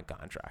lifetime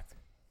contract.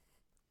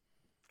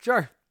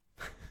 Sure.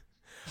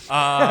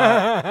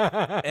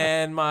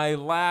 And my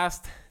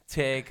last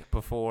take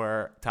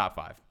before top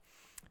 5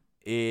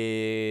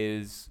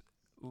 is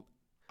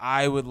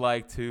I would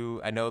like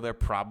to, I know they're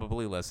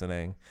probably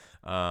listening,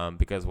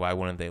 because why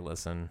wouldn't they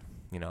listen,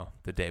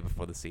 the day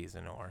before the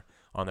season or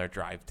on their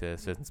drive to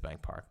Citizens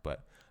Bank Park?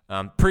 But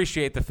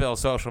appreciate the Phil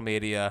social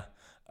media.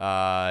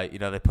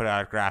 They put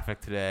out a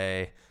graphic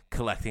today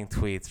collecting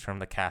tweets from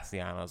the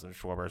Castellanos and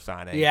Schwarber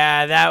signing.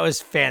 Yeah, that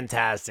was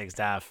fantastic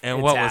stuff.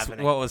 And what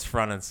was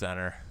front and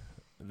center?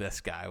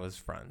 This guy was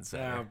front and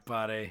center. Oh,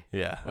 buddy.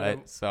 Yeah,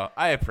 so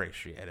I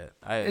appreciate it.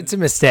 It's a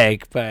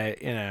mistake, but,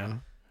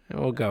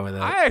 we'll go with it.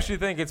 I actually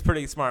think it's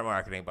pretty smart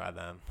marketing by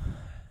them.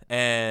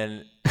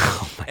 And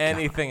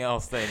anything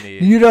else they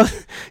need. You don't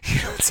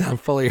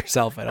sound full of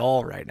yourself at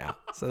all right now.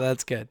 So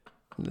that's good.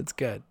 That's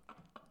good.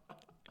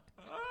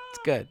 It's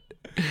good.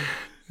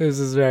 This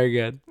is very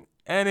good.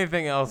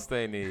 Anything else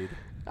they need.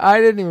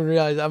 I didn't even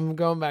realize. I'm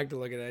going back to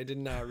look at it. I did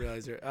not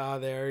realize. Oh,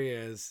 there he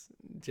is.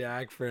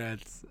 Jack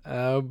Fritz.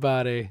 Oh,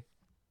 buddy.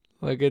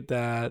 Look at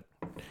that.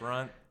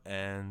 Front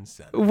and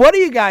center. What are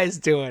you guys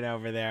doing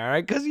over there? All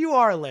right? Because you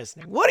are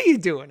listening. What are you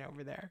doing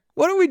over there?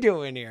 What are we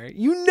doing here?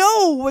 You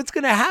know what's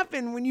going to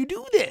happen when you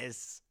do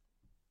this.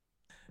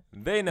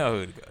 They know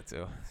who to go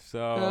to.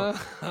 So.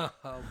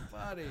 Oh,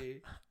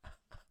 buddy.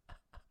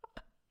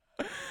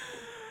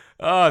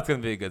 Oh, it's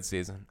going to be a good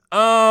season.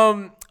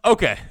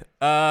 Okay.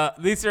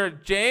 These are,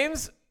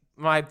 James,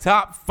 my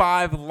top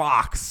 5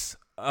 locks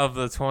of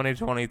the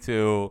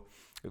 2022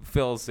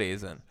 Phils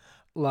season.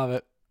 Love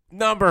it.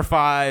 Number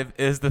 5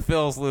 is the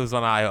Phils lose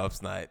on High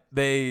Hopes night.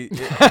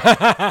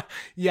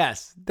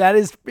 Yes, that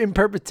is in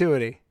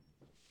perpetuity.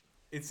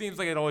 It seems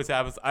like it always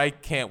happens. I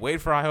can't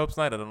wait for High Hopes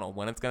night. I don't know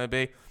when it's going to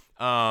be.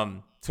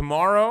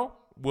 Tomorrow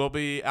we'll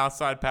be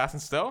outside Pass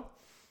and Stowe.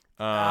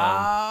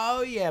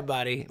 Oh yeah,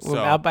 buddy. We're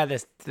So- out by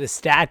the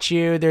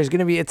statue.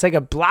 It's like a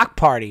block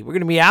party. We're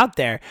gonna be out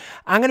there.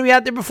 I'm gonna be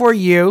out there before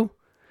you.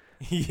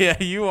 Yeah,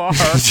 you are.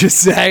 Just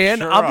saying.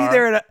 Sure I'll be are.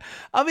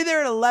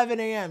 there at 11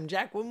 a.m.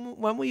 Jack, when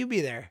will you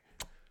be there?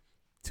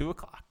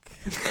 2:00.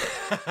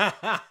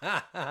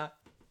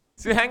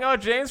 So hang out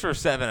with James for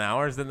 7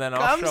 hours, and then I'll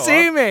Come show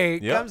see up. me.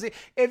 Yep. Come see.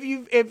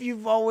 If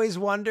you've always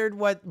wondered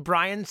what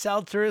Brian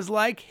Seltzer is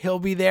like, he'll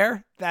be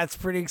there. That's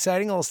pretty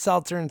exciting. A little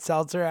Seltzer and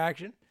Seltzer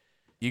action.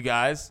 You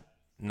guys,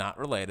 not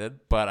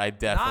related, but I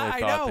definitely I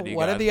thought know. that you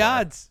What guys are the were.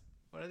 odds?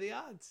 What are the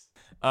odds?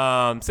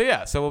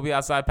 So we'll be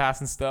outside Pass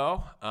and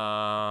Stowe.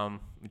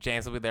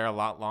 James will be there a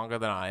lot longer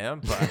than I am,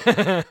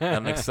 but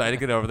I'm excited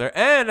to get over there.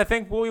 And I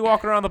think we'll be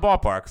walking around the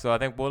ballpark, so I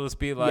think we'll just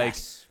be like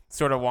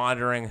sort of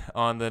wandering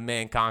on the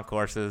main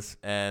concourses.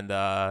 And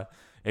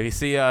if you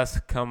see us,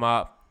 come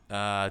up,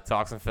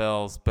 talk some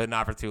Phils, but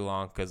not for too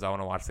long because I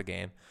want to watch the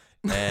game.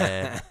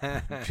 And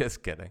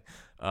just kidding.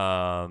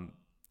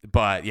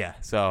 But yeah,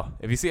 so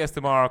if you see us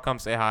tomorrow, come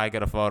say hi,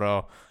 get a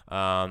photo.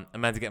 I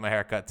meant to get my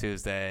hair cut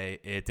Tuesday.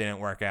 It didn't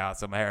work out,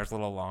 so my hair is a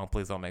little long.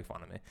 Please don't make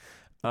fun of me.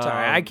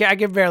 Sorry, I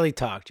can barely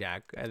talk,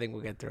 Jack. I think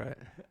we'll get through it.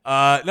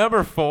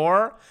 Number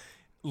 4,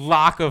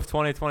 lock of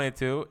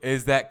 2022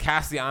 is that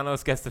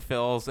Castellanos gets the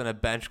Phils in a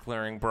bench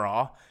clearing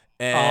brawl,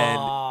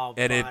 and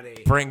buddy.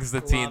 it brings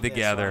the team Love this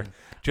together. one.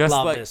 Just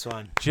Love like this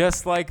one.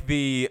 Just like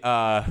the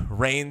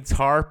rain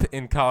tarp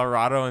in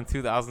Colorado in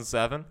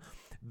 2007.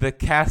 The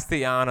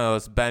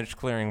Castellanos bench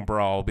clearing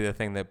brawl will be the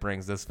thing that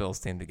brings this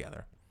Phils team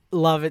together.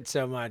 Love it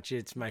so much.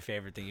 It's my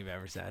favorite thing you've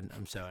ever said.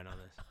 I'm so in on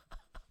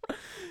this.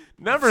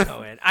 Number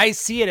I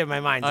see it in my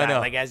mind's I eye. know.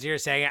 Like as you're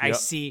saying, I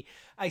see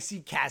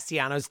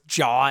Castellanos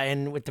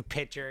jawing with the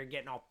pitcher,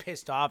 getting all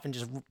pissed off and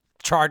just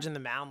charging the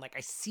mound. Like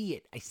I see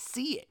it.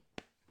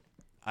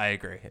 I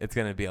agree. It's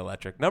going to be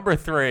electric. Number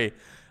 3,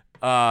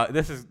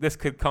 this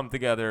could come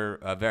together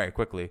very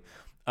quickly.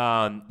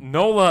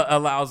 Nola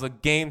allows a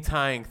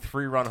game-tying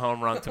 3-run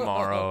home run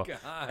tomorrow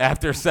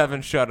after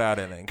 7 shutout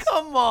innings.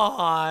 Come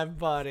on,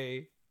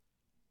 buddy.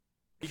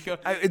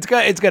 It's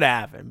gonna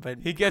happen. But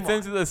He gets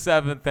into the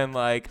 7th and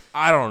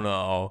I don't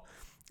know,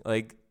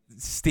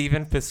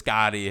 Steven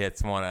Piscotty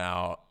hits one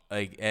out,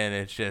 and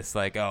it's just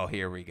oh,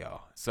 here we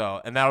go.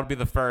 So, and that'll be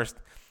the first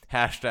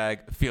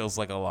hashtag feels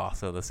like a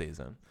loss of the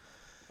season.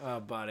 Oh,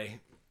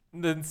 buddy.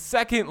 The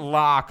second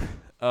lock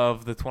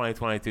of the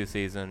 2022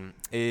 season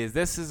is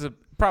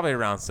probably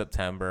around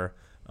September.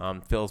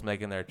 Phil's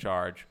making their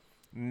charge.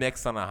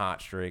 Nick's on a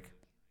hot streak.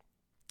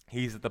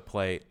 He's at the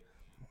plate,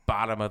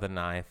 bottom of the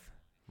 9th,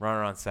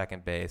 runner on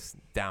second base,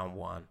 down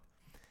 1.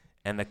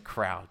 And the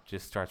crowd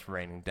just starts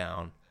raining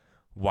down.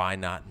 Why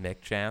not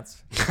Nick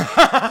chants?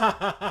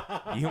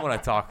 You want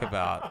to talk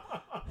about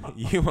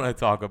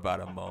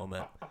a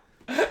moment.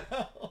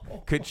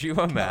 Could you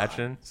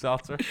imagine,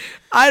 Seltzer?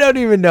 I don't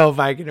even know if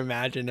I can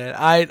imagine it.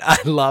 I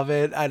love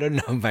it. I don't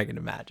know if I can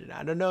imagine it.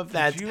 I don't know if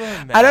that's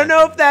I don't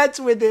know if that's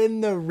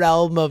within the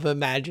realm of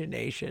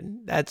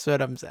imagination. That's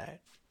what I'm saying.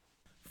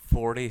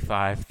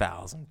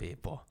 45,000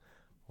 people.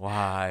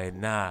 Why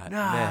not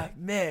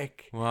Mick?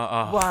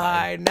 Well,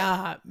 Why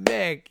not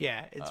Mick?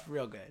 Yeah, it's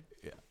real good.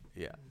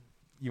 Yeah.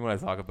 You want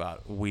to talk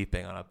about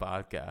weeping on a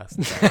podcast.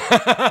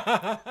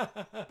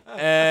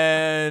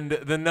 And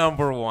the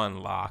number one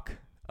lock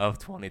of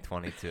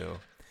 2022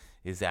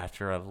 is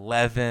after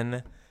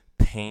 11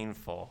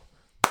 painful,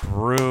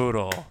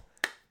 brutal,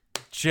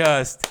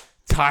 just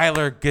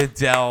Tyler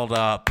Goodell'd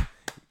up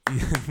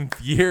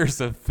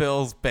years of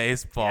Phil's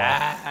baseball.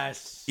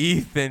 Yes.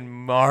 Ethan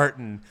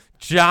Martin,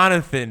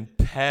 Jonathan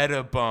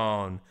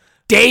Pettibone,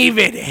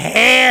 David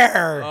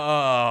Hare.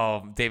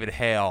 Oh, David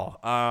Hale.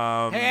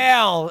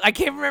 Hale. I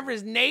can't remember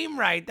his name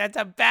right. That's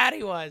how bad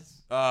he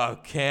was.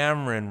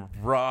 Cameron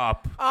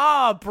Rupp.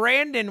 Oh,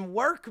 Brandon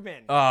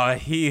Workman.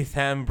 Heath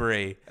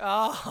Hembry.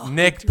 Oh,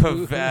 Nick dude.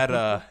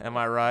 Pavetta. Am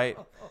I right?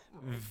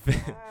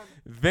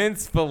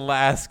 Vince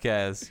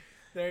Velasquez.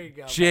 There you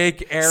go.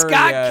 Jake Arrieta.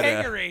 Scott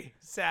Kingery,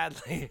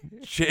 sadly.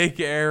 Jake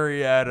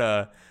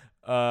Arrieta.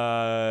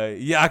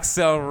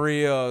 Yaxel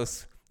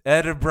Rios.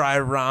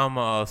 Edibry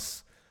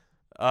Ramos.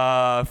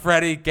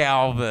 Freddie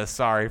Galvis.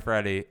 Sorry,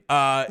 Freddie.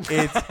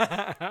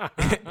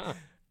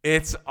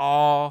 It's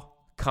all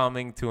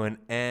coming to an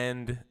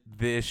end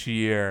this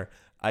year.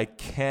 I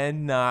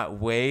cannot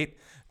wait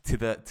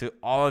to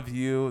all of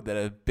you that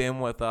have been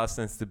with us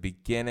since the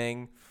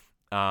beginning.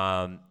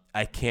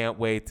 I can't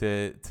wait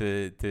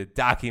to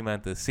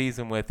document the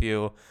season with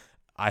you.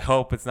 I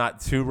hope it's not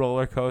too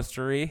roller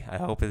coastery. I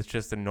hope it's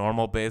just a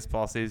normal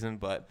baseball season,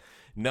 but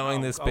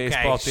knowing this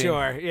baseball team.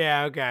 Sure.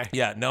 Yeah, okay.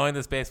 Yeah, knowing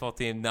this baseball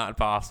team, not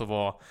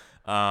possible.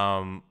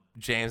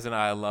 James and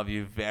I love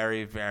you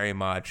very, very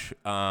much.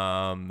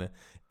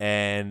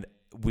 And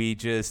we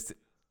just,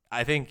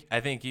 I think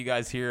you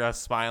guys hear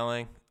us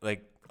smiling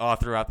like all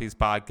throughout these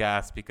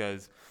podcasts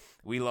because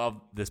we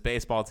love this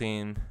baseball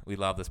team. We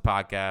love this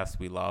podcast.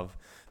 We love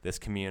this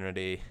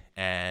community.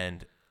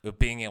 And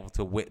being able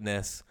to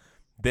witness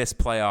this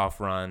playoff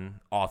run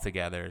all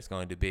together is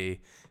going to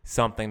be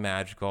something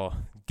magical.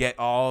 Get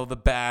all the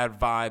bad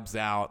vibes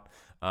out.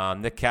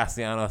 Nick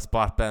Castellanos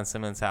bought Ben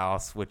Simmons'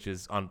 house, which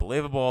is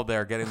unbelievable.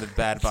 They're getting the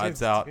bad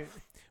vibes out.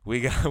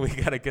 We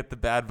got to get the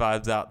bad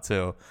vibes out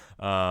too.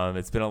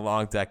 It's been a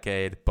long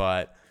decade,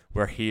 but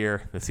we're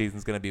here. The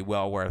season's going to be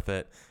well worth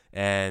it.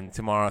 And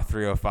tomorrow,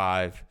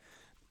 3:05,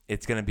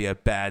 it's going to be a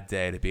bad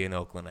day to be in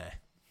Oakland A.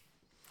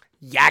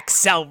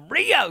 Yaxel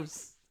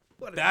Rios.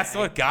 That's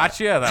what got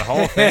you? That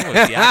whole thing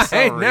with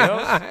Yaxel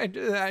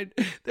Rios?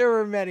 There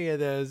were many of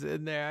those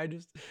in there.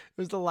 It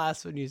was the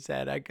last one you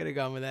said. I could have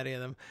gone with any of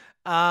them.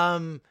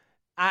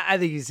 I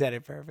think you said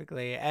it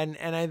perfectly. And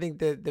I think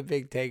the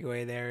big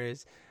takeaway there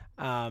is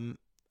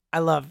I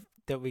love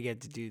that we get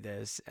to do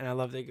this. And I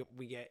love that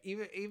we get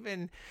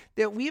even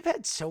that we've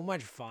had so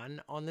much fun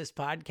on this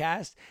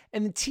podcast.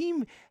 And the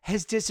team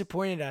has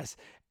disappointed us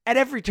at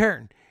every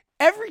turn.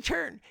 Every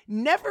turn.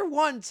 Never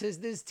once has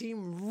this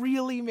team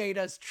really made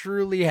us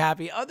truly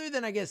happy, other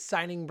than, I guess,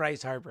 signing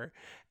Bryce Harper.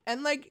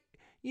 And,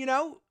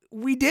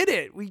 we did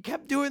it. We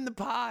kept doing the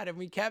pod, and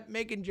we kept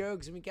making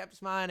jokes, and we kept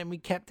smiling, and we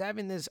kept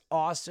having this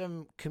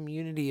awesome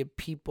community of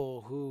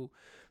people who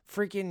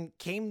freaking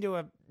came to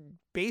a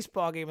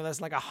baseball game with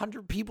us. Like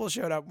 100 people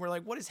showed up. And we're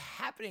like, what is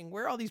happening?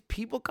 Where are all these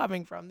people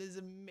coming from? This is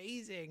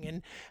amazing.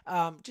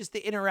 And just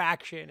the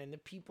interaction and the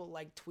people,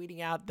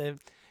 tweeting out the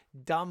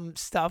dumb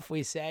stuff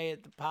we say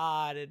at the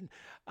pod, and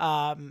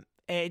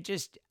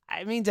it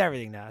means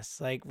everything to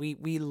us.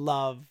 We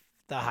love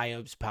the High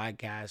Hopes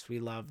podcast. We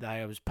love the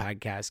High Hopes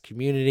podcast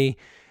community,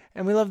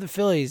 and we love the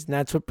Phillies, and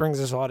that's what brings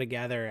us all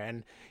together.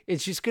 And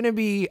it's just going to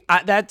be,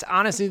 that's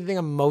honestly the thing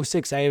I'm most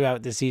excited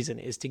about this season,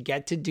 is to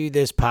get to do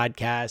this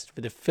podcast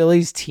for the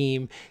Phillies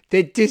team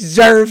that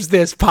deserves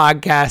this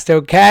podcast,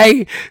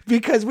 okay?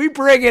 Because we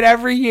bring it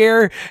every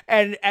year,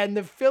 and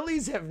the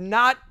Phillies have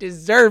not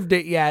deserved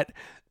it yet.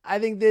 I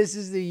think this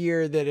is the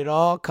year that it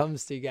all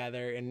comes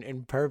together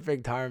in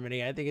perfect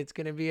harmony. I think it's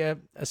going to be a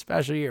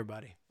special year,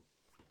 buddy.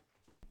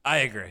 I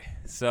agree.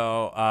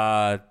 So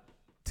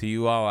to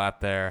you all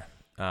out there,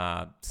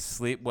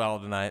 sleep well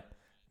tonight.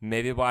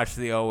 Maybe watch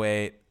the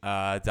 08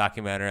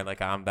 documentary like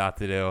I'm about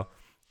to do,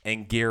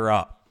 and gear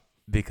up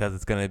because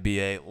it's going to be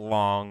a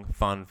long,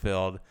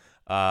 fun-filled,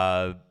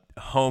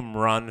 home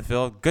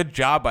run-filled. Good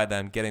job by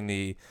them getting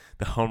the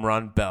home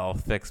run bell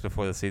fixed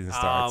before the season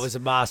starts. Oh, it was a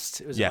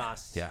must. It was a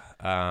must. Yeah.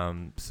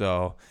 And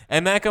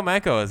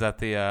Manko is at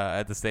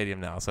the stadium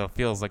now, so it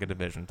feels like a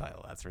division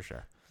title. That's for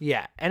sure.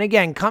 Yeah. And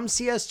again, come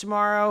see us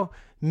tomorrow.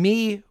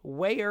 Me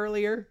way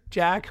earlier,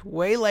 Jack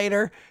way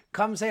later.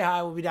 Come say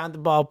hi. We'll be down at the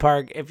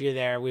ballpark. If you're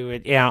there, we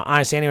would,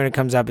 honestly, anyone who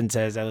comes up and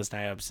says, I listen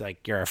to Hopes,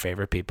 you're our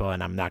favorite people,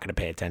 and I'm not going to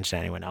pay attention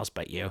to anyone else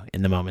but you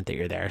in the moment that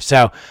you're there.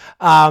 So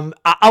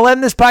I'll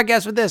end this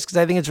podcast with this because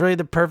I think it's really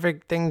the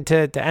perfect thing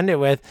to end it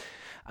with.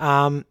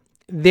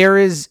 There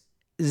is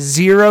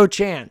zero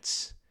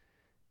chance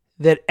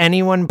that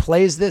anyone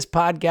plays this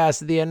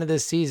podcast at the end of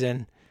this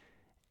season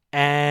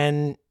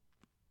and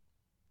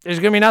there's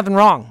going to be nothing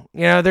wrong.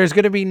 You know, there's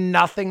going to be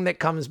nothing that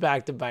comes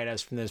back to bite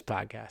us from this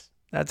podcast.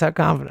 That's how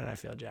confident I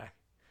feel, Jack.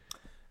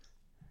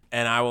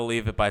 And I will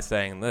leave it by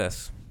saying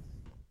this,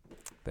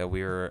 that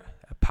we were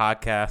a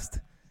podcast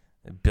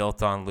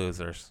built on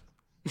losers.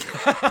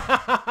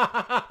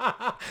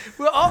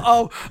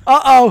 Well,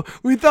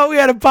 we thought we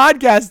had a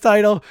podcast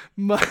title.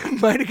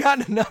 Might have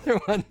gotten another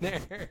one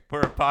there.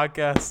 We're a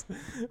podcast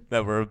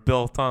that were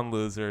built on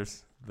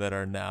losers that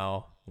are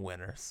now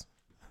winners.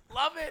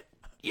 Love it.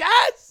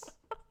 Yes.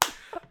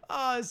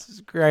 Oh, this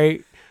is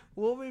great.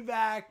 We'll be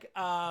back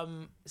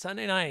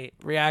Sunday night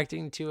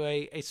reacting to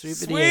a sweep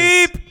of the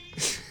A's.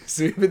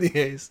 Sweep of the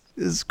A's.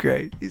 This is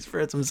great. He's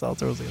Fritz himself.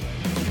 We'll see you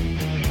later.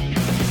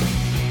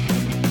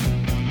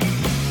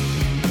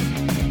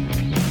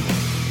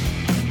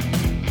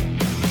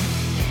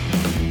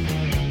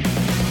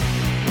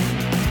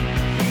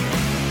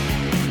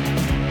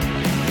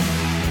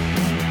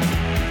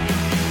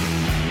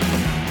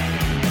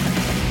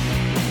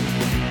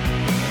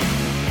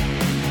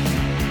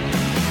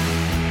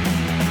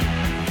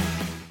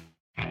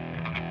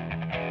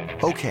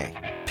 Okay,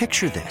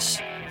 picture this.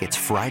 It's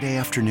Friday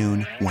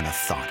afternoon when a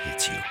thought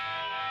hits you.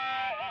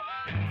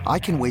 I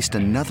can waste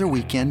another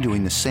weekend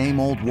doing the same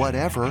old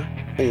whatever,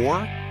 or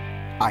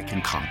I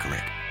can conquer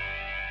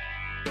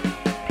it.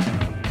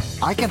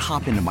 I can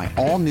hop into my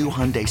all-new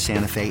Hyundai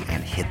Santa Fe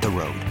and hit the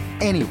road.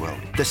 Any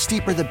road. The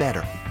steeper, the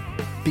better.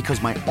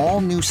 Because my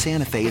all-new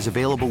Santa Fe is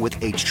available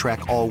with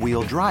H-Track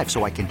all-wheel drive,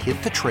 so I can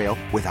hit the trail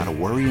without a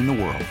worry in the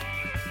world.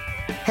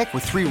 Heck,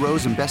 with 3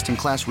 rows and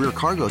best-in-class rear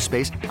cargo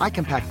space, I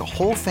can pack the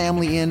whole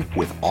family in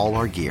with all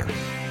our gear.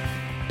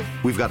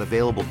 We've got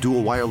available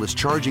dual wireless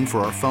charging for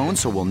our phones,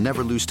 so we'll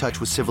never lose touch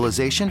with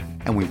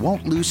civilization, and we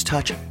won't lose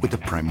touch with the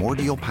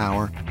primordial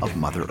power of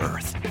Mother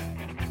Earth.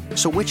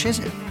 So which is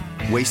it?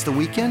 Waste the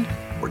weekend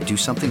or do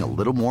something a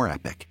little more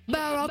epic?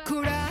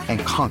 And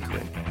conquer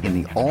it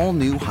in the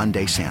all-new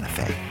Hyundai Santa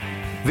Fe.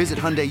 Visit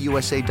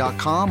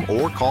HyundaiUSA.com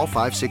or call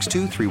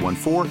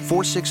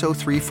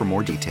 562-314-4603 for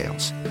more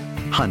details.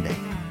 Hyundai,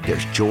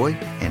 there's joy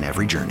in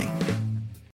every journey.